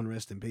 let the woman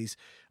rest in peace.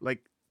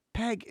 Like,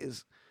 Peg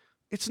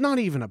it's not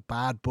even a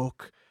bad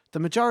book. The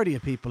majority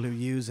of people who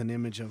use an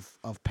image of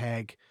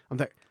Peg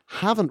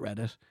haven't read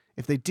it.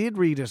 If they did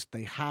read it,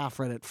 they half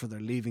read it for their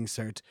Leaving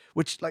Cert,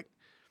 which, like,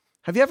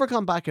 have you ever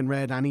gone back and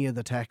read any of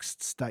the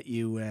texts that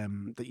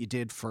you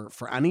did for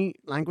any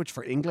language,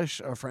 for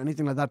English or for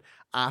anything like that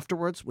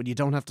afterwards, when you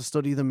don't have to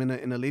study them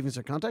in a Leaving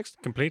Cert context?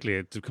 Completely.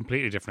 It's a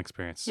completely different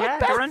experience. Yeah,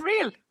 they're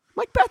unreal.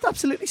 Macbeth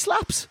absolutely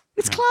slaps.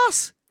 It's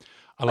class.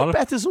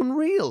 Macbeth is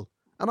unreal.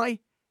 And I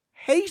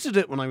hated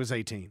it when I was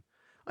 18.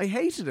 I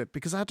hated it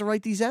because I had to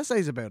write these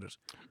essays about it.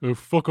 Oh,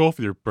 fuck off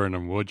with your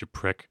Burnham Wood, you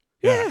prick.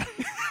 Yeah.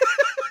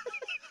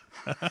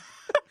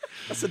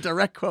 That's a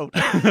direct quote.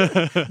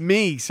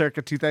 Me,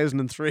 circa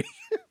 2003.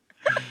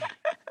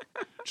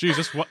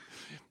 Jesus, what?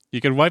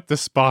 You can wipe the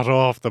spot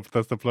off, the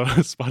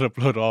blood, spot of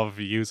blood off if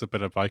you use a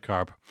bit of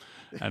bicarb.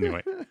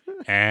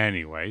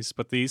 Anyways,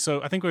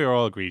 so I think we are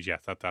all agreed,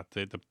 that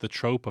the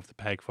trope of the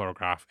Peg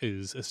photograph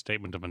is a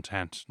statement of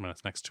intent when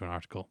it's next to an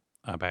article.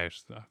 about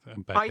I the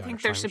think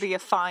Irish there should language. be a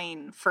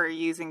fine for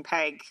using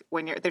peg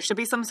when you're. There should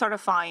be some sort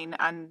of fine,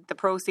 and the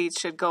proceeds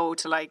should go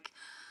to like,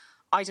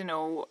 I don't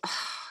know,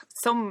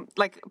 some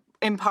like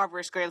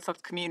impoverished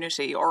Gaeltacht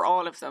community or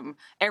all of them.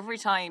 Every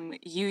time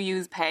you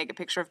use peg, a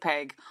picture of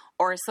peg,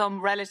 or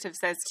some relative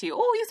says to you,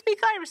 "Oh, you speak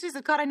Irish?" She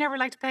said, "God, I never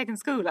liked peg in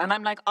school," and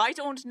I'm like, "I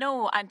don't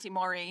know, Auntie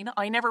Maureen.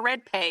 I never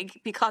read peg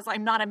because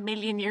I'm not a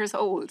million years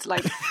old."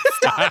 Like,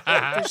 stop.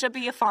 Like, there should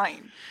be a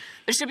fine.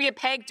 There should be a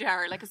peg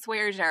jar, like a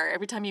swear jar.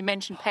 Every time you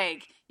mention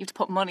peg, you have to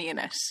put money in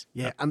it.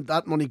 Yeah, and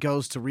that money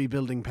goes to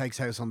rebuilding Peg's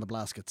house on the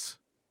Blaskets.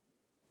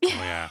 Oh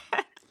yeah.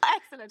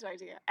 Excellent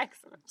idea.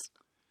 Excellent.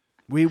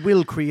 We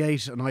will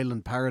create an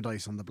island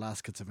paradise on the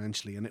Blaskets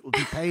eventually, and it will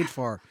be paid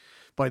for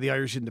by the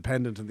Irish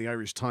Independent and the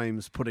Irish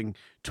Times, putting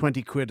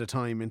 20 quid a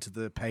time into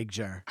the peg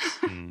jar.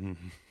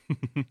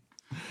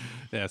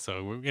 Yeah,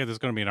 so there's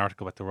going to be an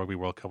article about the Rugby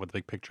World Cup with a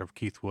big picture of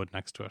Keith Wood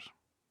next to it.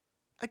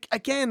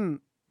 Again,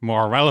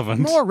 More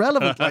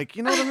relevant. like,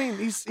 you know what I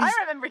mean? I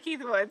remember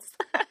Keith Woods.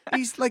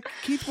 He's like,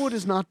 Keith Wood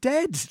is not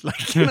dead.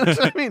 Like, you know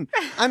what I mean?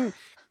 And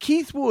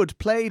Keith Wood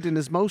played in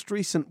his most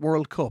recent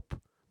World Cup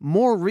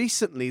more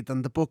recently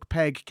than the book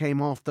Peg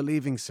came off the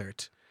leaving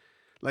cert.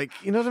 Like,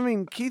 you know what I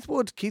mean? Keith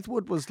Wood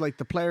was like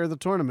the player of the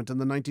tournament in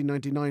the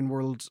 1999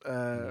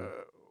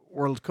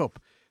 World Cup.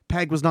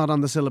 Peg was not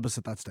on the syllabus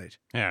at that stage.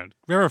 Yeah,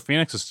 River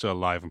Phoenix is still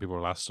alive when people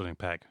were last studying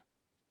Peg.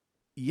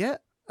 Yeah.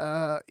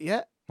 Well,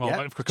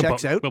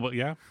 Checks out. Well,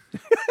 yeah.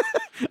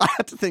 I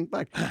had to think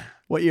back.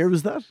 What year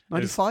was that?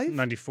 95?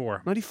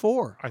 94.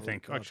 94. I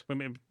think.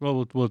 Actually,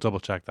 we'll double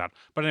check that.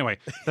 But anyway,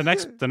 the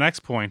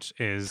next point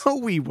is. No,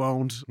 we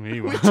won't. We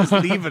We'll won't. just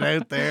leave it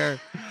out there.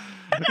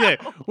 Yeah,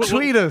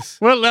 Tweet us.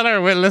 We'll let our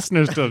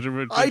listeners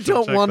I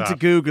don't check want that. to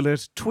Google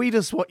it. Tweet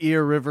us what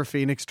year River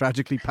Phoenix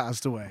tragically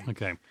passed away.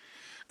 Okay.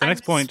 The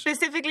next point.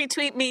 Specifically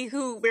tweet me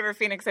who River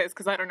Phoenix is,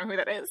 because I don't know who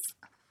that is.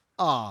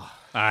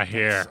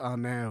 Here. Oh,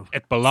 no.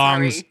 It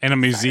belongs Sorry. in a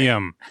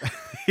museum.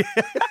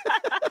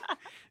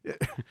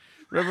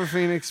 River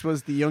Phoenix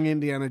was the young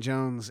Indiana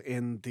Jones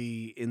in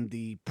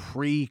the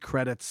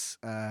pre-credits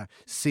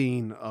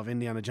scene of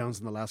Indiana Jones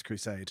and the Last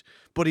Crusade.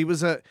 But he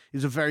was a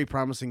very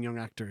promising young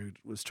actor who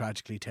was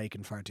tragically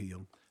taken far too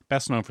young.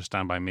 Best known for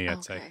Stand By Me,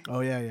 I'd say. Oh,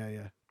 yeah.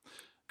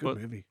 Good Well,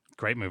 movie.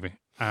 Great movie.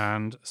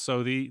 And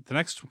so the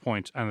next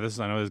point, and this is,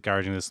 I know this is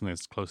gouging this and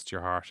it's close to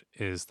your heart,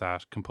 is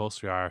that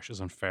compulsory Irish is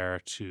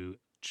unfair to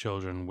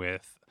children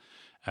with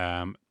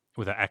an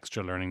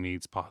extra learning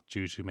needs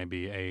due to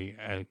maybe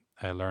a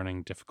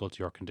learning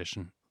difficulty or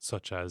condition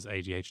such as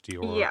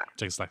ADHD or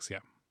dyslexia.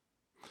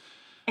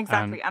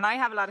 Exactly. And I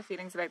have a lot of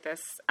feelings about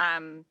this.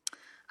 And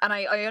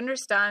I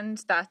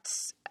understand that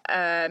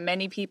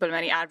many people,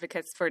 many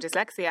advocates for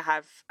dyslexia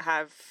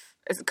have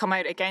come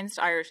out against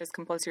Irish as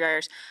compulsory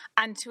Irish.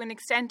 And to an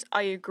extent,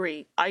 I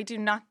agree. I do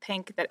not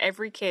think that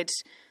every kid,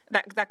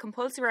 that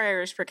compulsory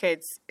Irish for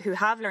kids who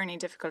have learning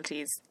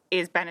difficulties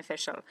is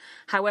beneficial.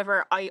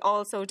 However, I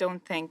also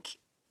don't think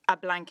a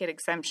blanket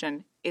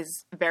exemption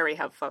is very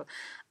helpful.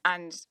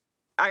 And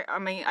I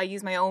mean, I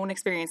use my own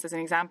experience as an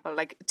example.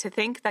 Like, to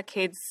think that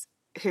kids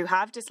who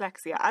have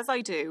dyslexia, as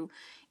I do,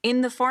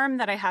 in the form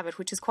that I have it,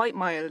 which is quite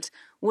mild,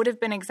 would have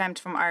been exempt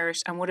from Irish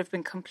and would have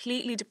been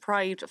completely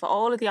deprived of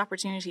all of the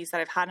opportunities that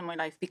I've had in my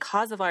life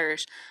because of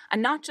Irish.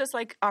 And not just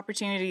like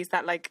opportunities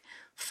that like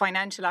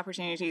financial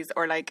opportunities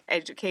or like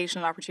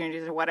educational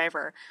opportunities or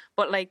whatever,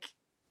 but like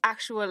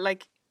actual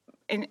like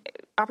in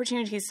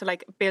opportunities to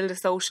like build a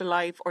social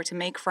life or to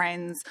make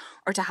friends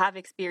or to have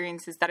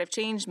experiences that have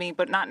changed me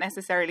but not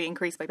necessarily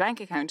increased my bank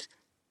account.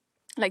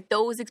 Like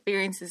those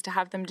experiences, to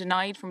have them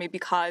denied from me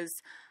because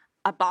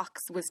a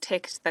box was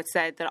ticked that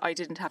said that I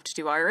didn't have to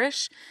do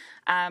Irish.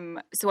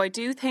 So I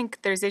do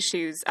think there's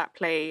issues at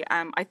play.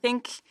 I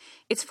think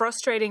it's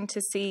frustrating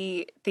to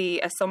see the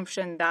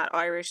assumption that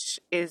Irish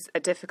is a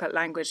difficult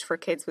language for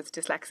kids with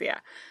dyslexia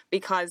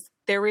because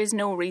there is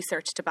no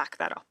research to back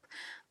that up.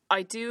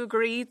 I do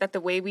agree that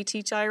the way we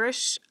teach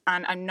Irish,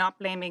 and I'm not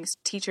blaming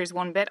teachers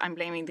one bit, I'm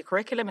blaming the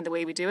curriculum and the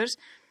way we do it,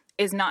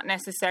 is not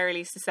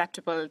necessarily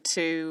susceptible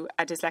to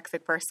a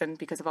dyslexic person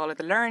because of all of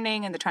the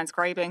learning and the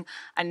transcribing,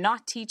 and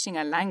not teaching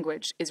a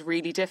language is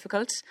really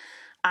difficult.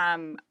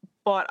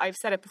 But I've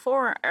said it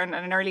before in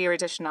an earlier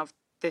edition of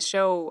this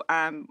show,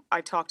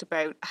 I talked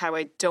about how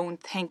I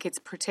don't think it's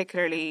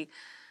particularly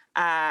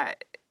a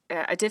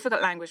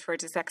difficult language for a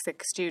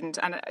dyslexic student.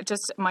 And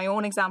just my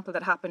own example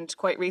that happened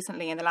quite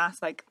recently in the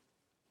last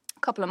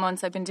couple of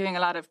months, I've been doing a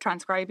lot of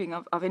transcribing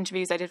of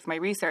interviews I did for my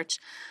research,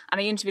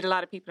 and I interviewed a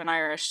lot of people in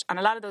Irish, and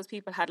a lot of those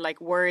people had like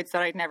words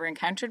that I'd never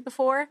encountered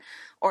before,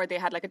 or they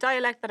had like a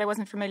dialect that I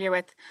wasn't familiar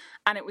with,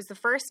 and it was the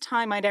first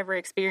time I'd ever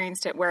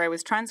experienced it where I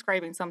was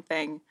transcribing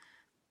something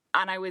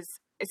and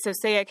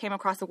say I came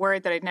across a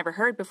word that I'd never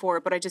heard before,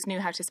 but I just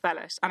knew how to spell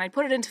it, and I'd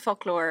put it into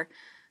folklore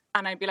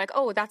and I'd be like,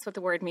 oh, that's what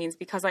the word means,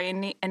 because I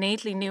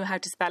innately knew how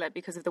to spell it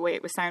because of the way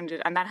it was sounded.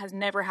 And that has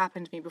never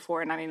happened to me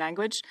before in any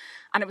language.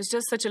 And it was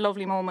just such a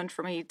lovely moment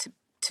for me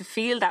to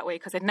feel that way,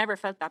 because I'd never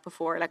felt that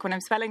before. Like when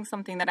I'm spelling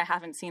something that I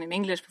haven't seen in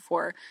English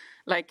before,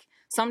 like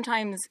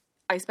sometimes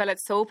I spell it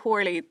so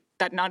poorly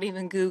that not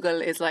even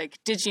Google is like,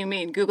 did you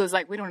mean? Google's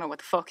like, we don't know what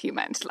the fuck you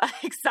meant.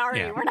 Like, sorry,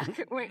 Yeah.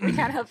 we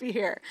can't help you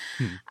here.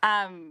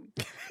 And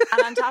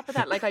on top of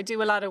that, like I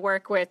do a lot of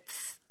work with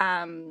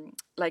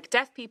like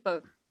deaf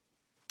people.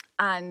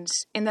 And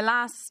in the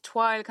last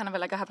while, kind of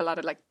like I have a lot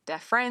of like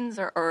deaf friends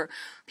or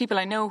people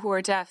I know who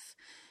are deaf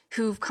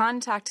who've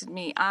contacted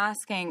me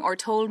asking or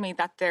told me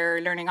that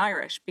they're learning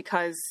Irish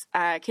because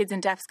kids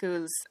in deaf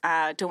schools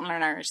don't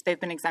learn Irish. They've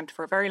been exempt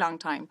for a very long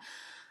time.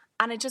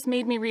 And it just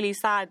made me really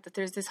sad that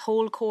there's this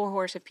whole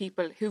cohort of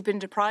people who've been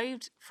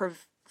deprived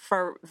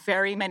for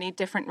very many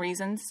different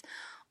reasons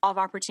of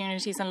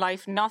opportunities in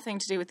life, nothing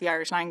to do with the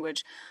Irish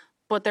language,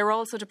 but they're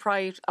also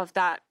deprived of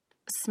that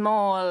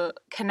small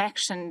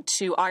connection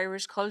to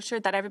Irish culture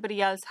that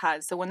everybody else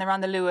has. So when they're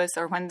on the Lewis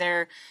or when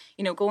they're,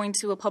 going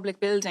to a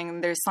public building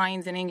and there's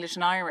signs in English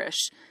and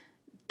Irish,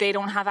 they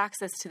don't have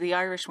access to the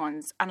Irish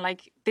ones. And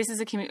like, this is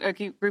a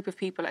group of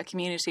people, a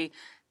community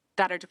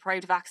that are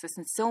deprived of access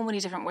in so many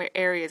different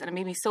areas. And it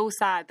made me so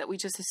sad that we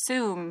just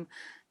assume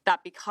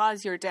that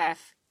because you're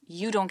deaf,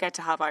 you don't get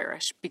to have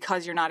Irish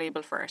because you're not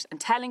able for it. And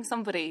telling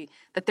somebody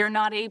that they're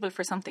not able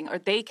for something or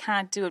they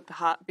can't do it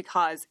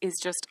because is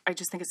just, I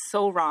just think it's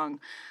so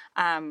wrong.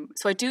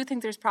 So I do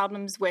think there's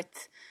problems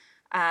with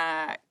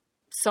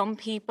some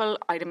people.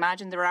 I'd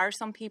imagine there are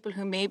some people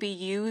who maybe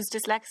use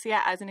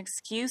dyslexia as an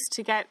excuse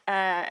to get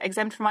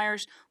exempt from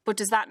Irish, but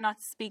does that not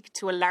speak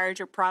to a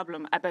larger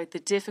problem about the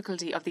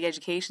difficulty of the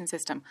education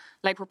system?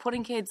 Like, we're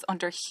putting kids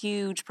under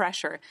huge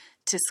pressure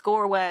to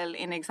score well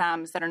in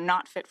exams that are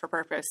not fit for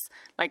purpose.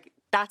 Like,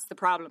 that's the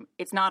problem.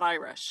 It's not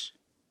Irish.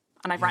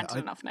 And I've ranted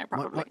enough now,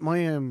 probably.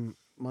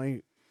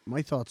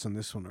 My thoughts on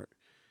this one are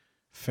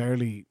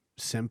fairly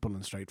simple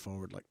and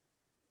straightforward. Like,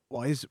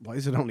 why is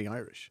it only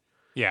Irish?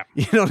 Yeah.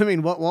 You know what I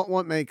mean?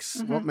 What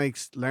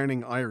makes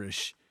learning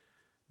Irish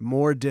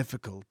more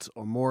difficult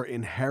or more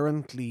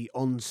inherently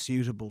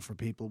unsuitable for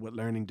people with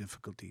learning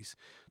difficulties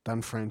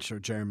than French or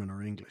German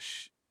or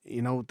English?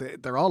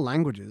 They're all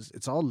languages.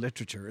 It's all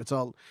literature. It's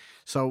all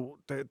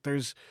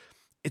there's.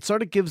 It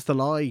sort of gives the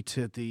lie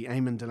to the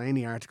Eamon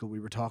Delaney article we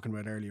were talking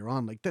about earlier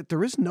on. Like that,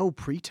 there is no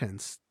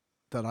pretense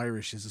that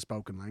Irish is a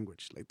spoken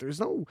language. Like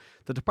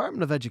the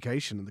Department of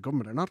Education and the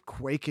government are not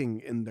quaking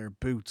in their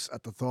boots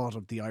at the thought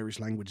of the Irish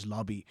language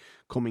lobby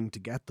coming to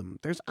get them.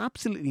 There's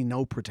absolutely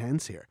no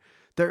pretense here.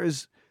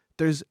 There's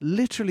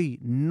literally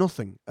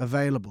nothing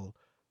available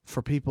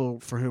for people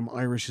for whom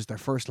Irish is their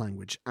first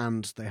language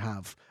and they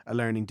have a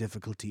learning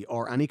difficulty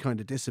or any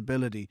kind of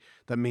disability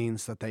that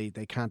means that they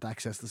can't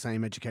access the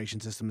same education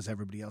system as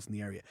everybody else in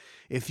the area.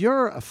 If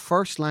you're a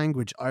first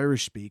language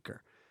Irish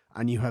speaker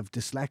and you have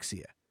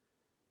dyslexia,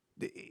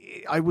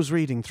 I was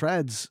reading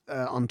threads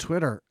on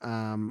Twitter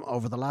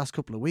over the last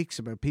couple of weeks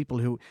about people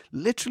who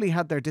literally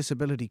had their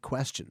disability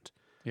questioned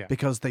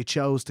because they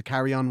chose to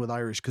carry on with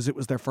Irish because it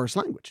was their first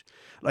language.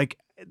 Like,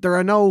 there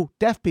are no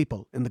deaf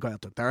people in the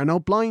Gaeltacht. There are no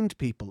blind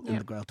people in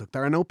the Gaeltacht.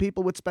 There are no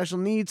people with special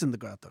needs in the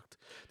Gaeltacht.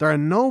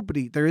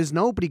 There is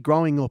nobody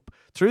growing up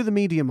through the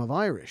medium of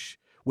Irish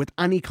with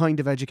any kind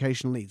of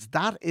educational needs.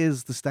 That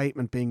is the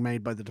statement being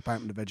made by the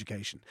Department of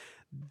Education.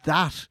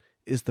 That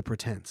is the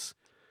pretense.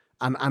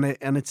 And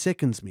it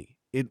sickens me.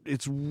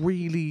 It's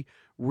really,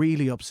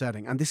 really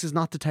upsetting. And this is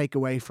not to take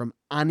away from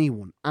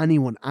anyone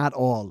at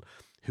all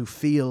who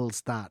feels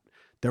that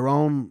their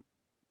own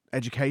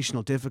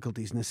educational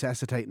difficulties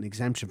necessitate an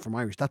exemption from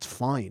Irish. That's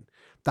fine.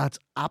 That's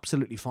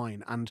absolutely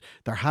fine. And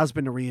there has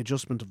been a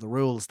readjustment of the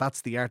rules.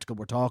 That's the article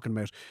we're talking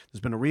about.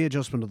 There's been a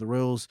readjustment of the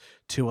rules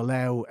to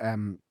allow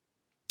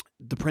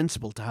the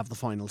principal to have the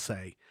final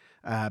say.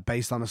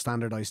 Based on a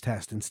standardised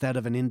test instead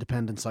of an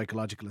independent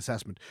psychological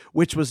assessment,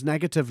 which was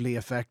negatively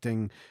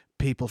affecting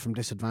people from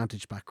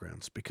disadvantaged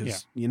backgrounds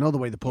because you know the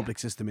way the public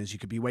system is, you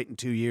could be waiting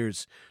 2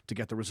 years to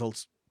get the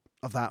results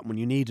of that when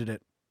you needed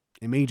it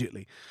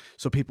immediately.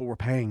 So people were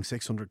paying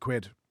 600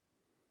 quid,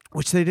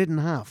 which they didn't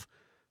have,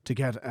 to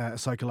get a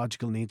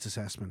psychological needs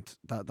assessment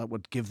that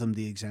would give them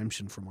the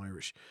exemption from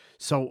Irish.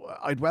 So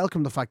I'd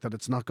welcome the fact that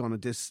it's not going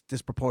to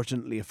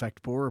disproportionately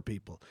affect poorer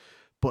people.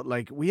 But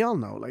like, we all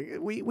know, like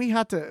we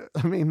had to,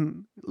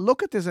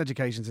 look at this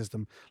education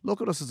system,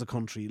 look at us as a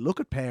country, look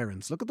at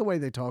parents, look at the way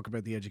they talk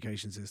about the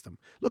education system.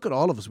 Look at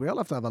all of us. We all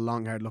have to have a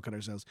long, hard look at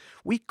ourselves.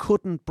 We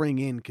couldn't bring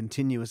in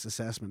continuous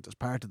assessment as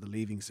part of the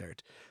Leaving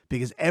Cert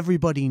because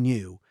everybody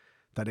knew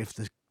that if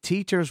the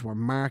teachers were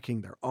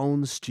marking their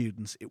own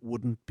students, it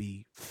wouldn't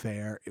be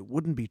fair, it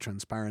wouldn't be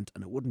transparent,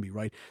 and it wouldn't be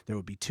right. There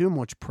would be too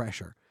much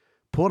pressure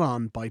put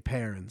on by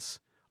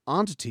parents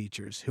onto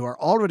teachers who are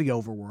already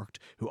overworked,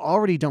 who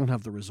already don't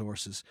have the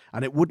resources,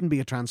 and it wouldn't be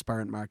a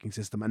transparent marking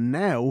system. And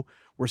now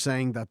we're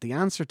saying that the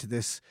answer to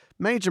this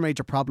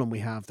major problem we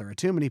have, there are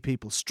too many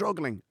people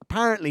struggling,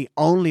 apparently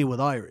only with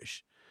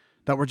Irish,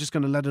 that we're just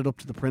going to let it up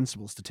to the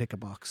principals to tick a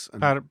box.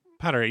 And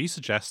Pat, are you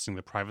suggesting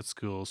that private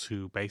schools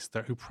who price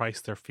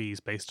their fees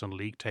based on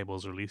league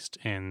tables released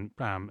in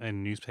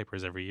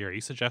newspapers every year, are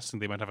you suggesting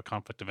they might have a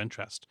conflict of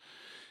interest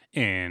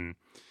in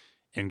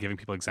giving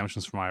people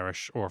exemptions from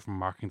Irish or from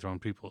marking their own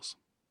pupils?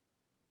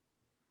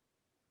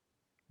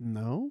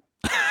 No.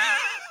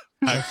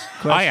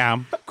 I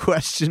am.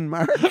 Question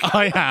mark.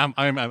 I am.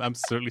 I'm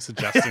certainly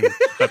suggesting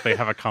that they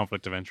have a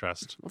conflict of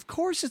interest. Of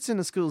course, it's in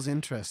a school's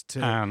interest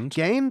to And-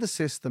 game the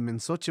system in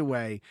such a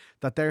way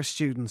that their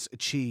students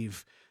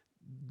achieve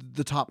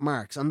the top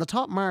marks. And the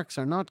top marks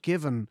are not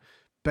given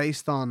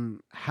based on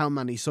how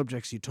many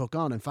subjects you took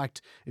on. In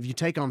fact, if you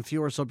take on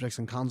fewer subjects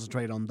and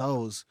concentrate on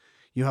those,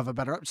 you have a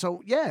better...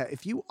 So, yeah,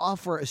 if you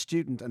offer a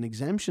student an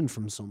exemption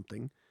from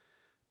something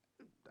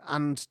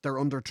and they're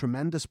under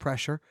tremendous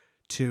pressure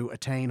to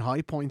attain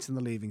high points in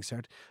the Leaving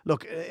Cert,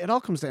 look, it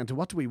all comes down to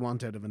what do we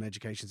want out of an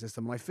education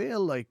system. And I feel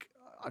like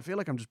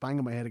I'm just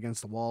banging my head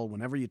against the wall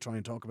whenever you try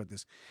and talk about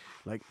this.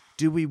 Like,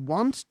 do we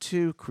want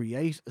to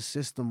create a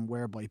system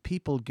whereby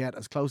people get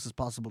as close as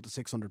possible to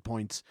 600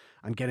 points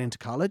and get into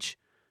college?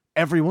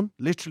 Everyone,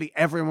 literally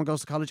everyone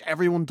goes to college.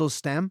 Everyone does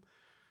STEM.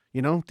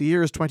 You know, the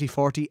year is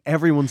 2040.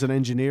 Everyone's an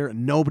engineer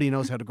and nobody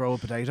knows how to grow a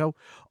potato.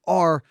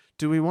 Or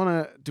do we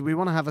want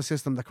to have a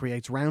system that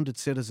creates rounded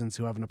citizens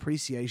who have an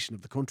appreciation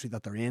of the country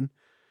that they're in?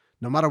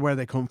 No matter where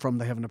they come from,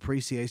 they have an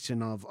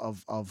appreciation of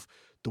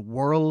the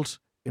world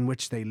in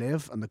which they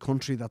live and the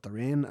country that they're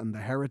in and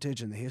the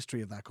heritage and the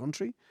history of that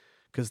country.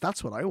 Because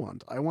that's what I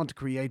want. I want to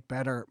create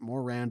better,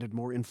 more rounded,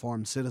 more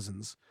informed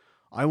citizens.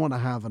 I want to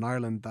have an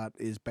Ireland that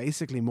is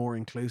basically more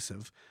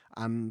inclusive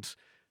and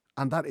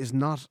that is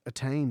not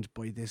attained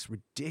by this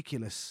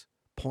ridiculous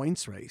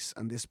points race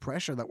and this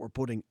pressure that we're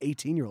putting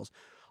 18-year-olds.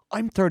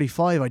 I'm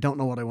 35. I don't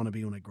know what I want to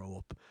be when I grow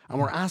up. And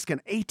we're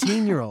asking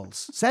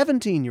 18-year-olds,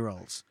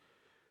 17-year-olds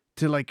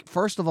to, like,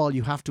 first of all,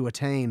 you have to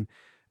attain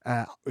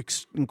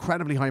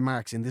incredibly high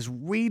marks in this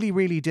really,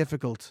 really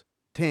difficult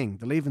thing,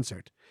 the Leaving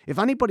Cert. If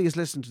anybody is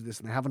listening to this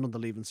and they haven't done the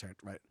Leaving Cert,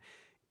 right,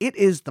 it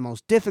is the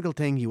most difficult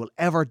thing you will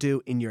ever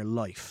do in your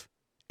life.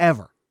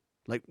 Ever.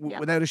 Like,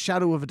 without a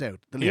shadow of a doubt.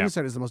 The Leaving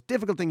Cert is the most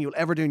difficult thing you'll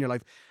ever do in your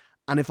life.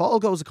 And if all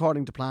goes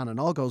according to plan and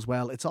all goes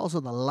well, it's also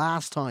the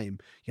last time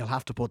you'll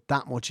have to put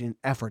that much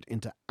effort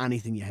into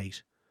anything you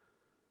hate.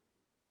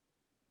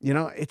 You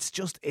know, it's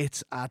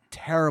a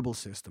terrible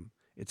system.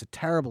 It's a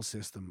terrible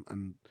system.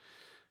 And,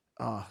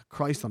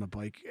 Christ on a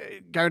bike.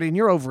 Guardian,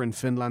 you're over in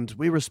Finland.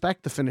 We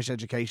respect the Finnish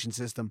education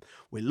system.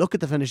 We look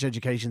at the Finnish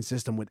education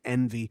system with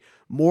envy.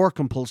 More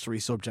compulsory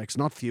subjects,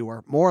 not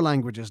fewer. More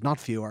languages, not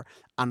fewer.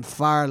 And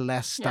far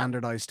less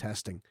standardized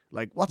testing.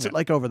 Like, what's it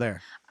like over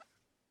there?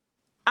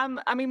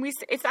 I mean,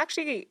 it's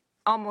actually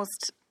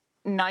almost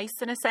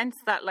nice in a sense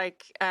that,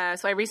 like,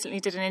 so I recently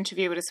did an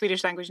interview with a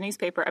Swedish language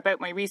newspaper about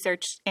my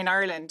research in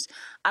Ireland,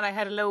 and I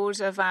had a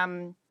load of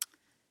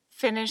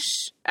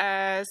Finnish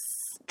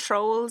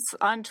trolls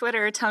on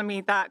Twitter telling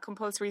me that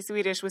compulsory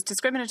Swedish was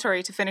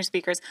discriminatory to Finnish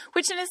speakers,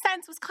 which in a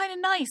sense was kind of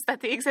nice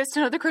that they exist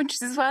in other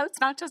countries as well. It's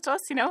not just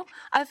us, you know.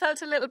 I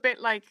felt a little bit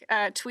like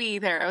twee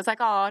there. I was like,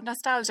 oh,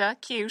 nostalgia,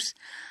 cute.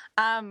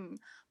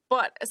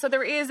 But so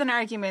there is an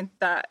argument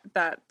that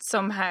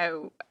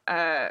somehow,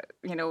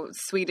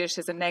 Swedish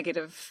is a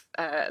negative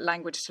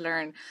language to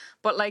learn.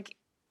 But, like,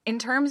 in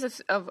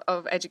terms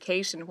of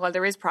education, while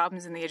there is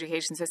problems in the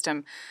education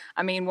system,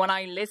 I mean, when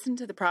I listen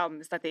to the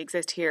problems that they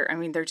exist here, I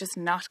mean, they're just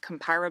not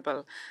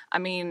comparable. I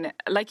mean,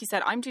 like you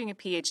said, I'm doing a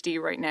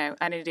PhD right now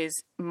and it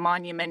is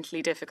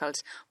monumentally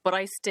difficult, but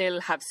I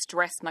still have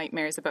stress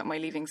nightmares about my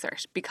Leaving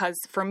Cert because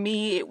for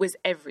me, it was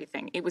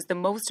everything. It was the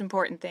most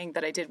important thing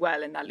that I did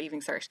well in that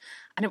Leaving Cert.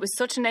 And it was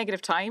such a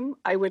negative time.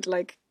 I would,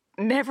 like,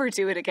 never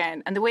do it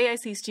again. And the way I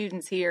see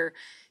students here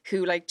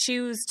who, like,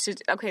 choose to,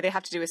 okay, they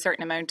have to do a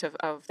certain amount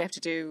of they have to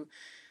do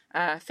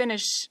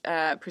Finnish,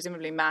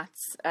 presumably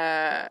maths,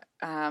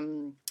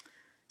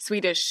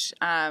 Swedish,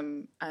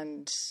 and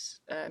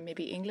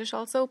maybe English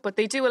also. But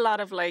they do a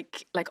lot of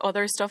like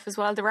other stuff as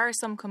well. There are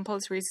some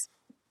compulsory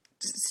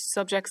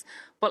subjects,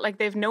 but, like,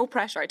 they've no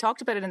pressure. I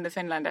talked about it in the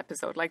Finland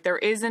episode. Like, there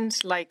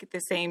isn't, like, the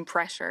same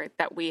pressure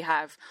that we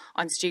have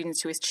on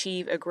students to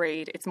achieve a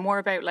grade. It's more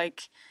about,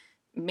 like,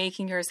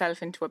 making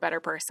yourself into a better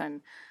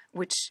person,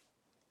 which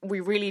we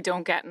really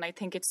don't get. And I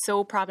think it's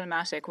so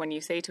problematic when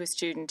you say to a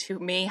student who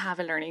may have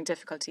a learning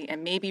difficulty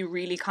and may be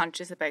really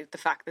conscious about the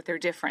fact that they're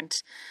different,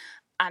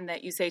 and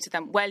that you say to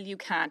them, well, you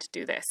can't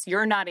do this.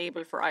 You're not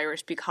able for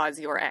Irish because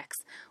you're X.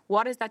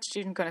 What is that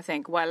student going to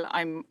think? Well,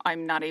 I'm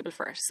not able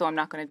for it, so I'm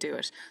not going to do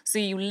it. So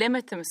you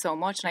limit them so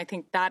much, and I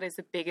think that is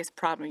the biggest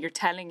problem. You're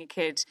telling a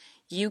kid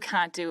you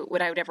can't do it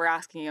without ever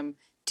asking him,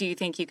 do you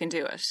think you can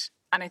do it?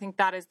 And I think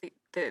that is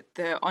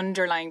the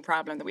underlying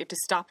problem, that we have to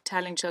stop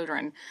telling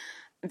children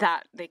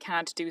that they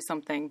can't do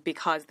something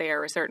because they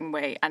are a certain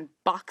way and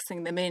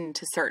boxing them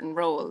into certain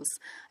roles.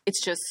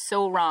 It's just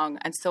so wrong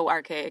and so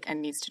archaic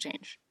and needs to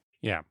change.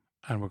 Yeah,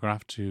 and we're going to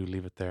have to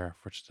leave it there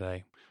for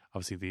today.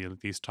 Obviously,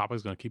 these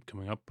topics are going to keep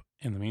coming up.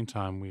 In the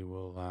meantime, we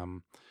will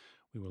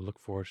look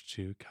forward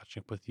to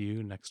catching up with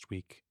you next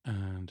week.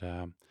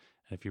 And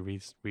if you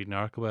read an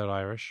article about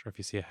Irish, or if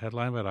you see a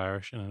headline about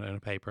Irish in a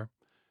paper,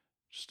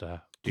 just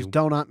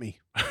don't at me.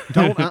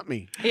 Don't at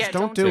me. Yeah, just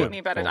don't do do it. it. Me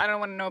about it. I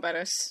don't want to know about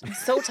it. I'm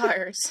so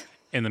tired.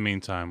 In the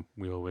meantime,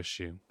 we will wish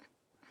you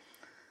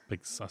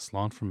big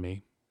slán from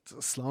me.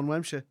 Slán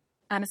Wemshe.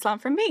 And a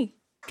slán from me.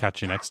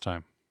 Catch you next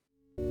time.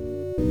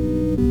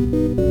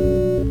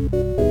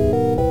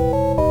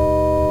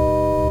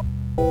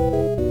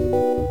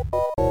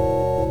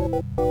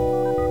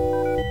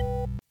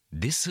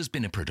 This has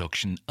been a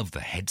production of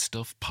the Head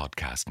Stuff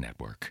Podcast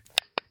Network.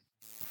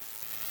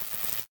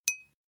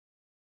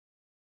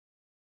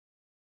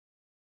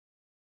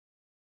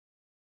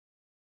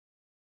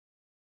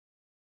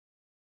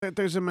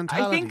 There's a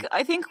mentality.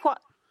 I think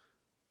what.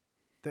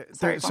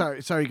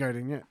 Sorry,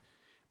 Guardian. Yeah,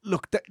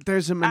 look,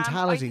 there's a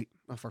mentality.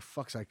 Oh, for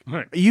fuck's sake!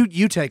 Right.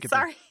 You take it.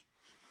 Sorry.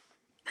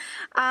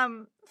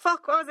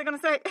 Fuck. What was I going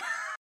to say?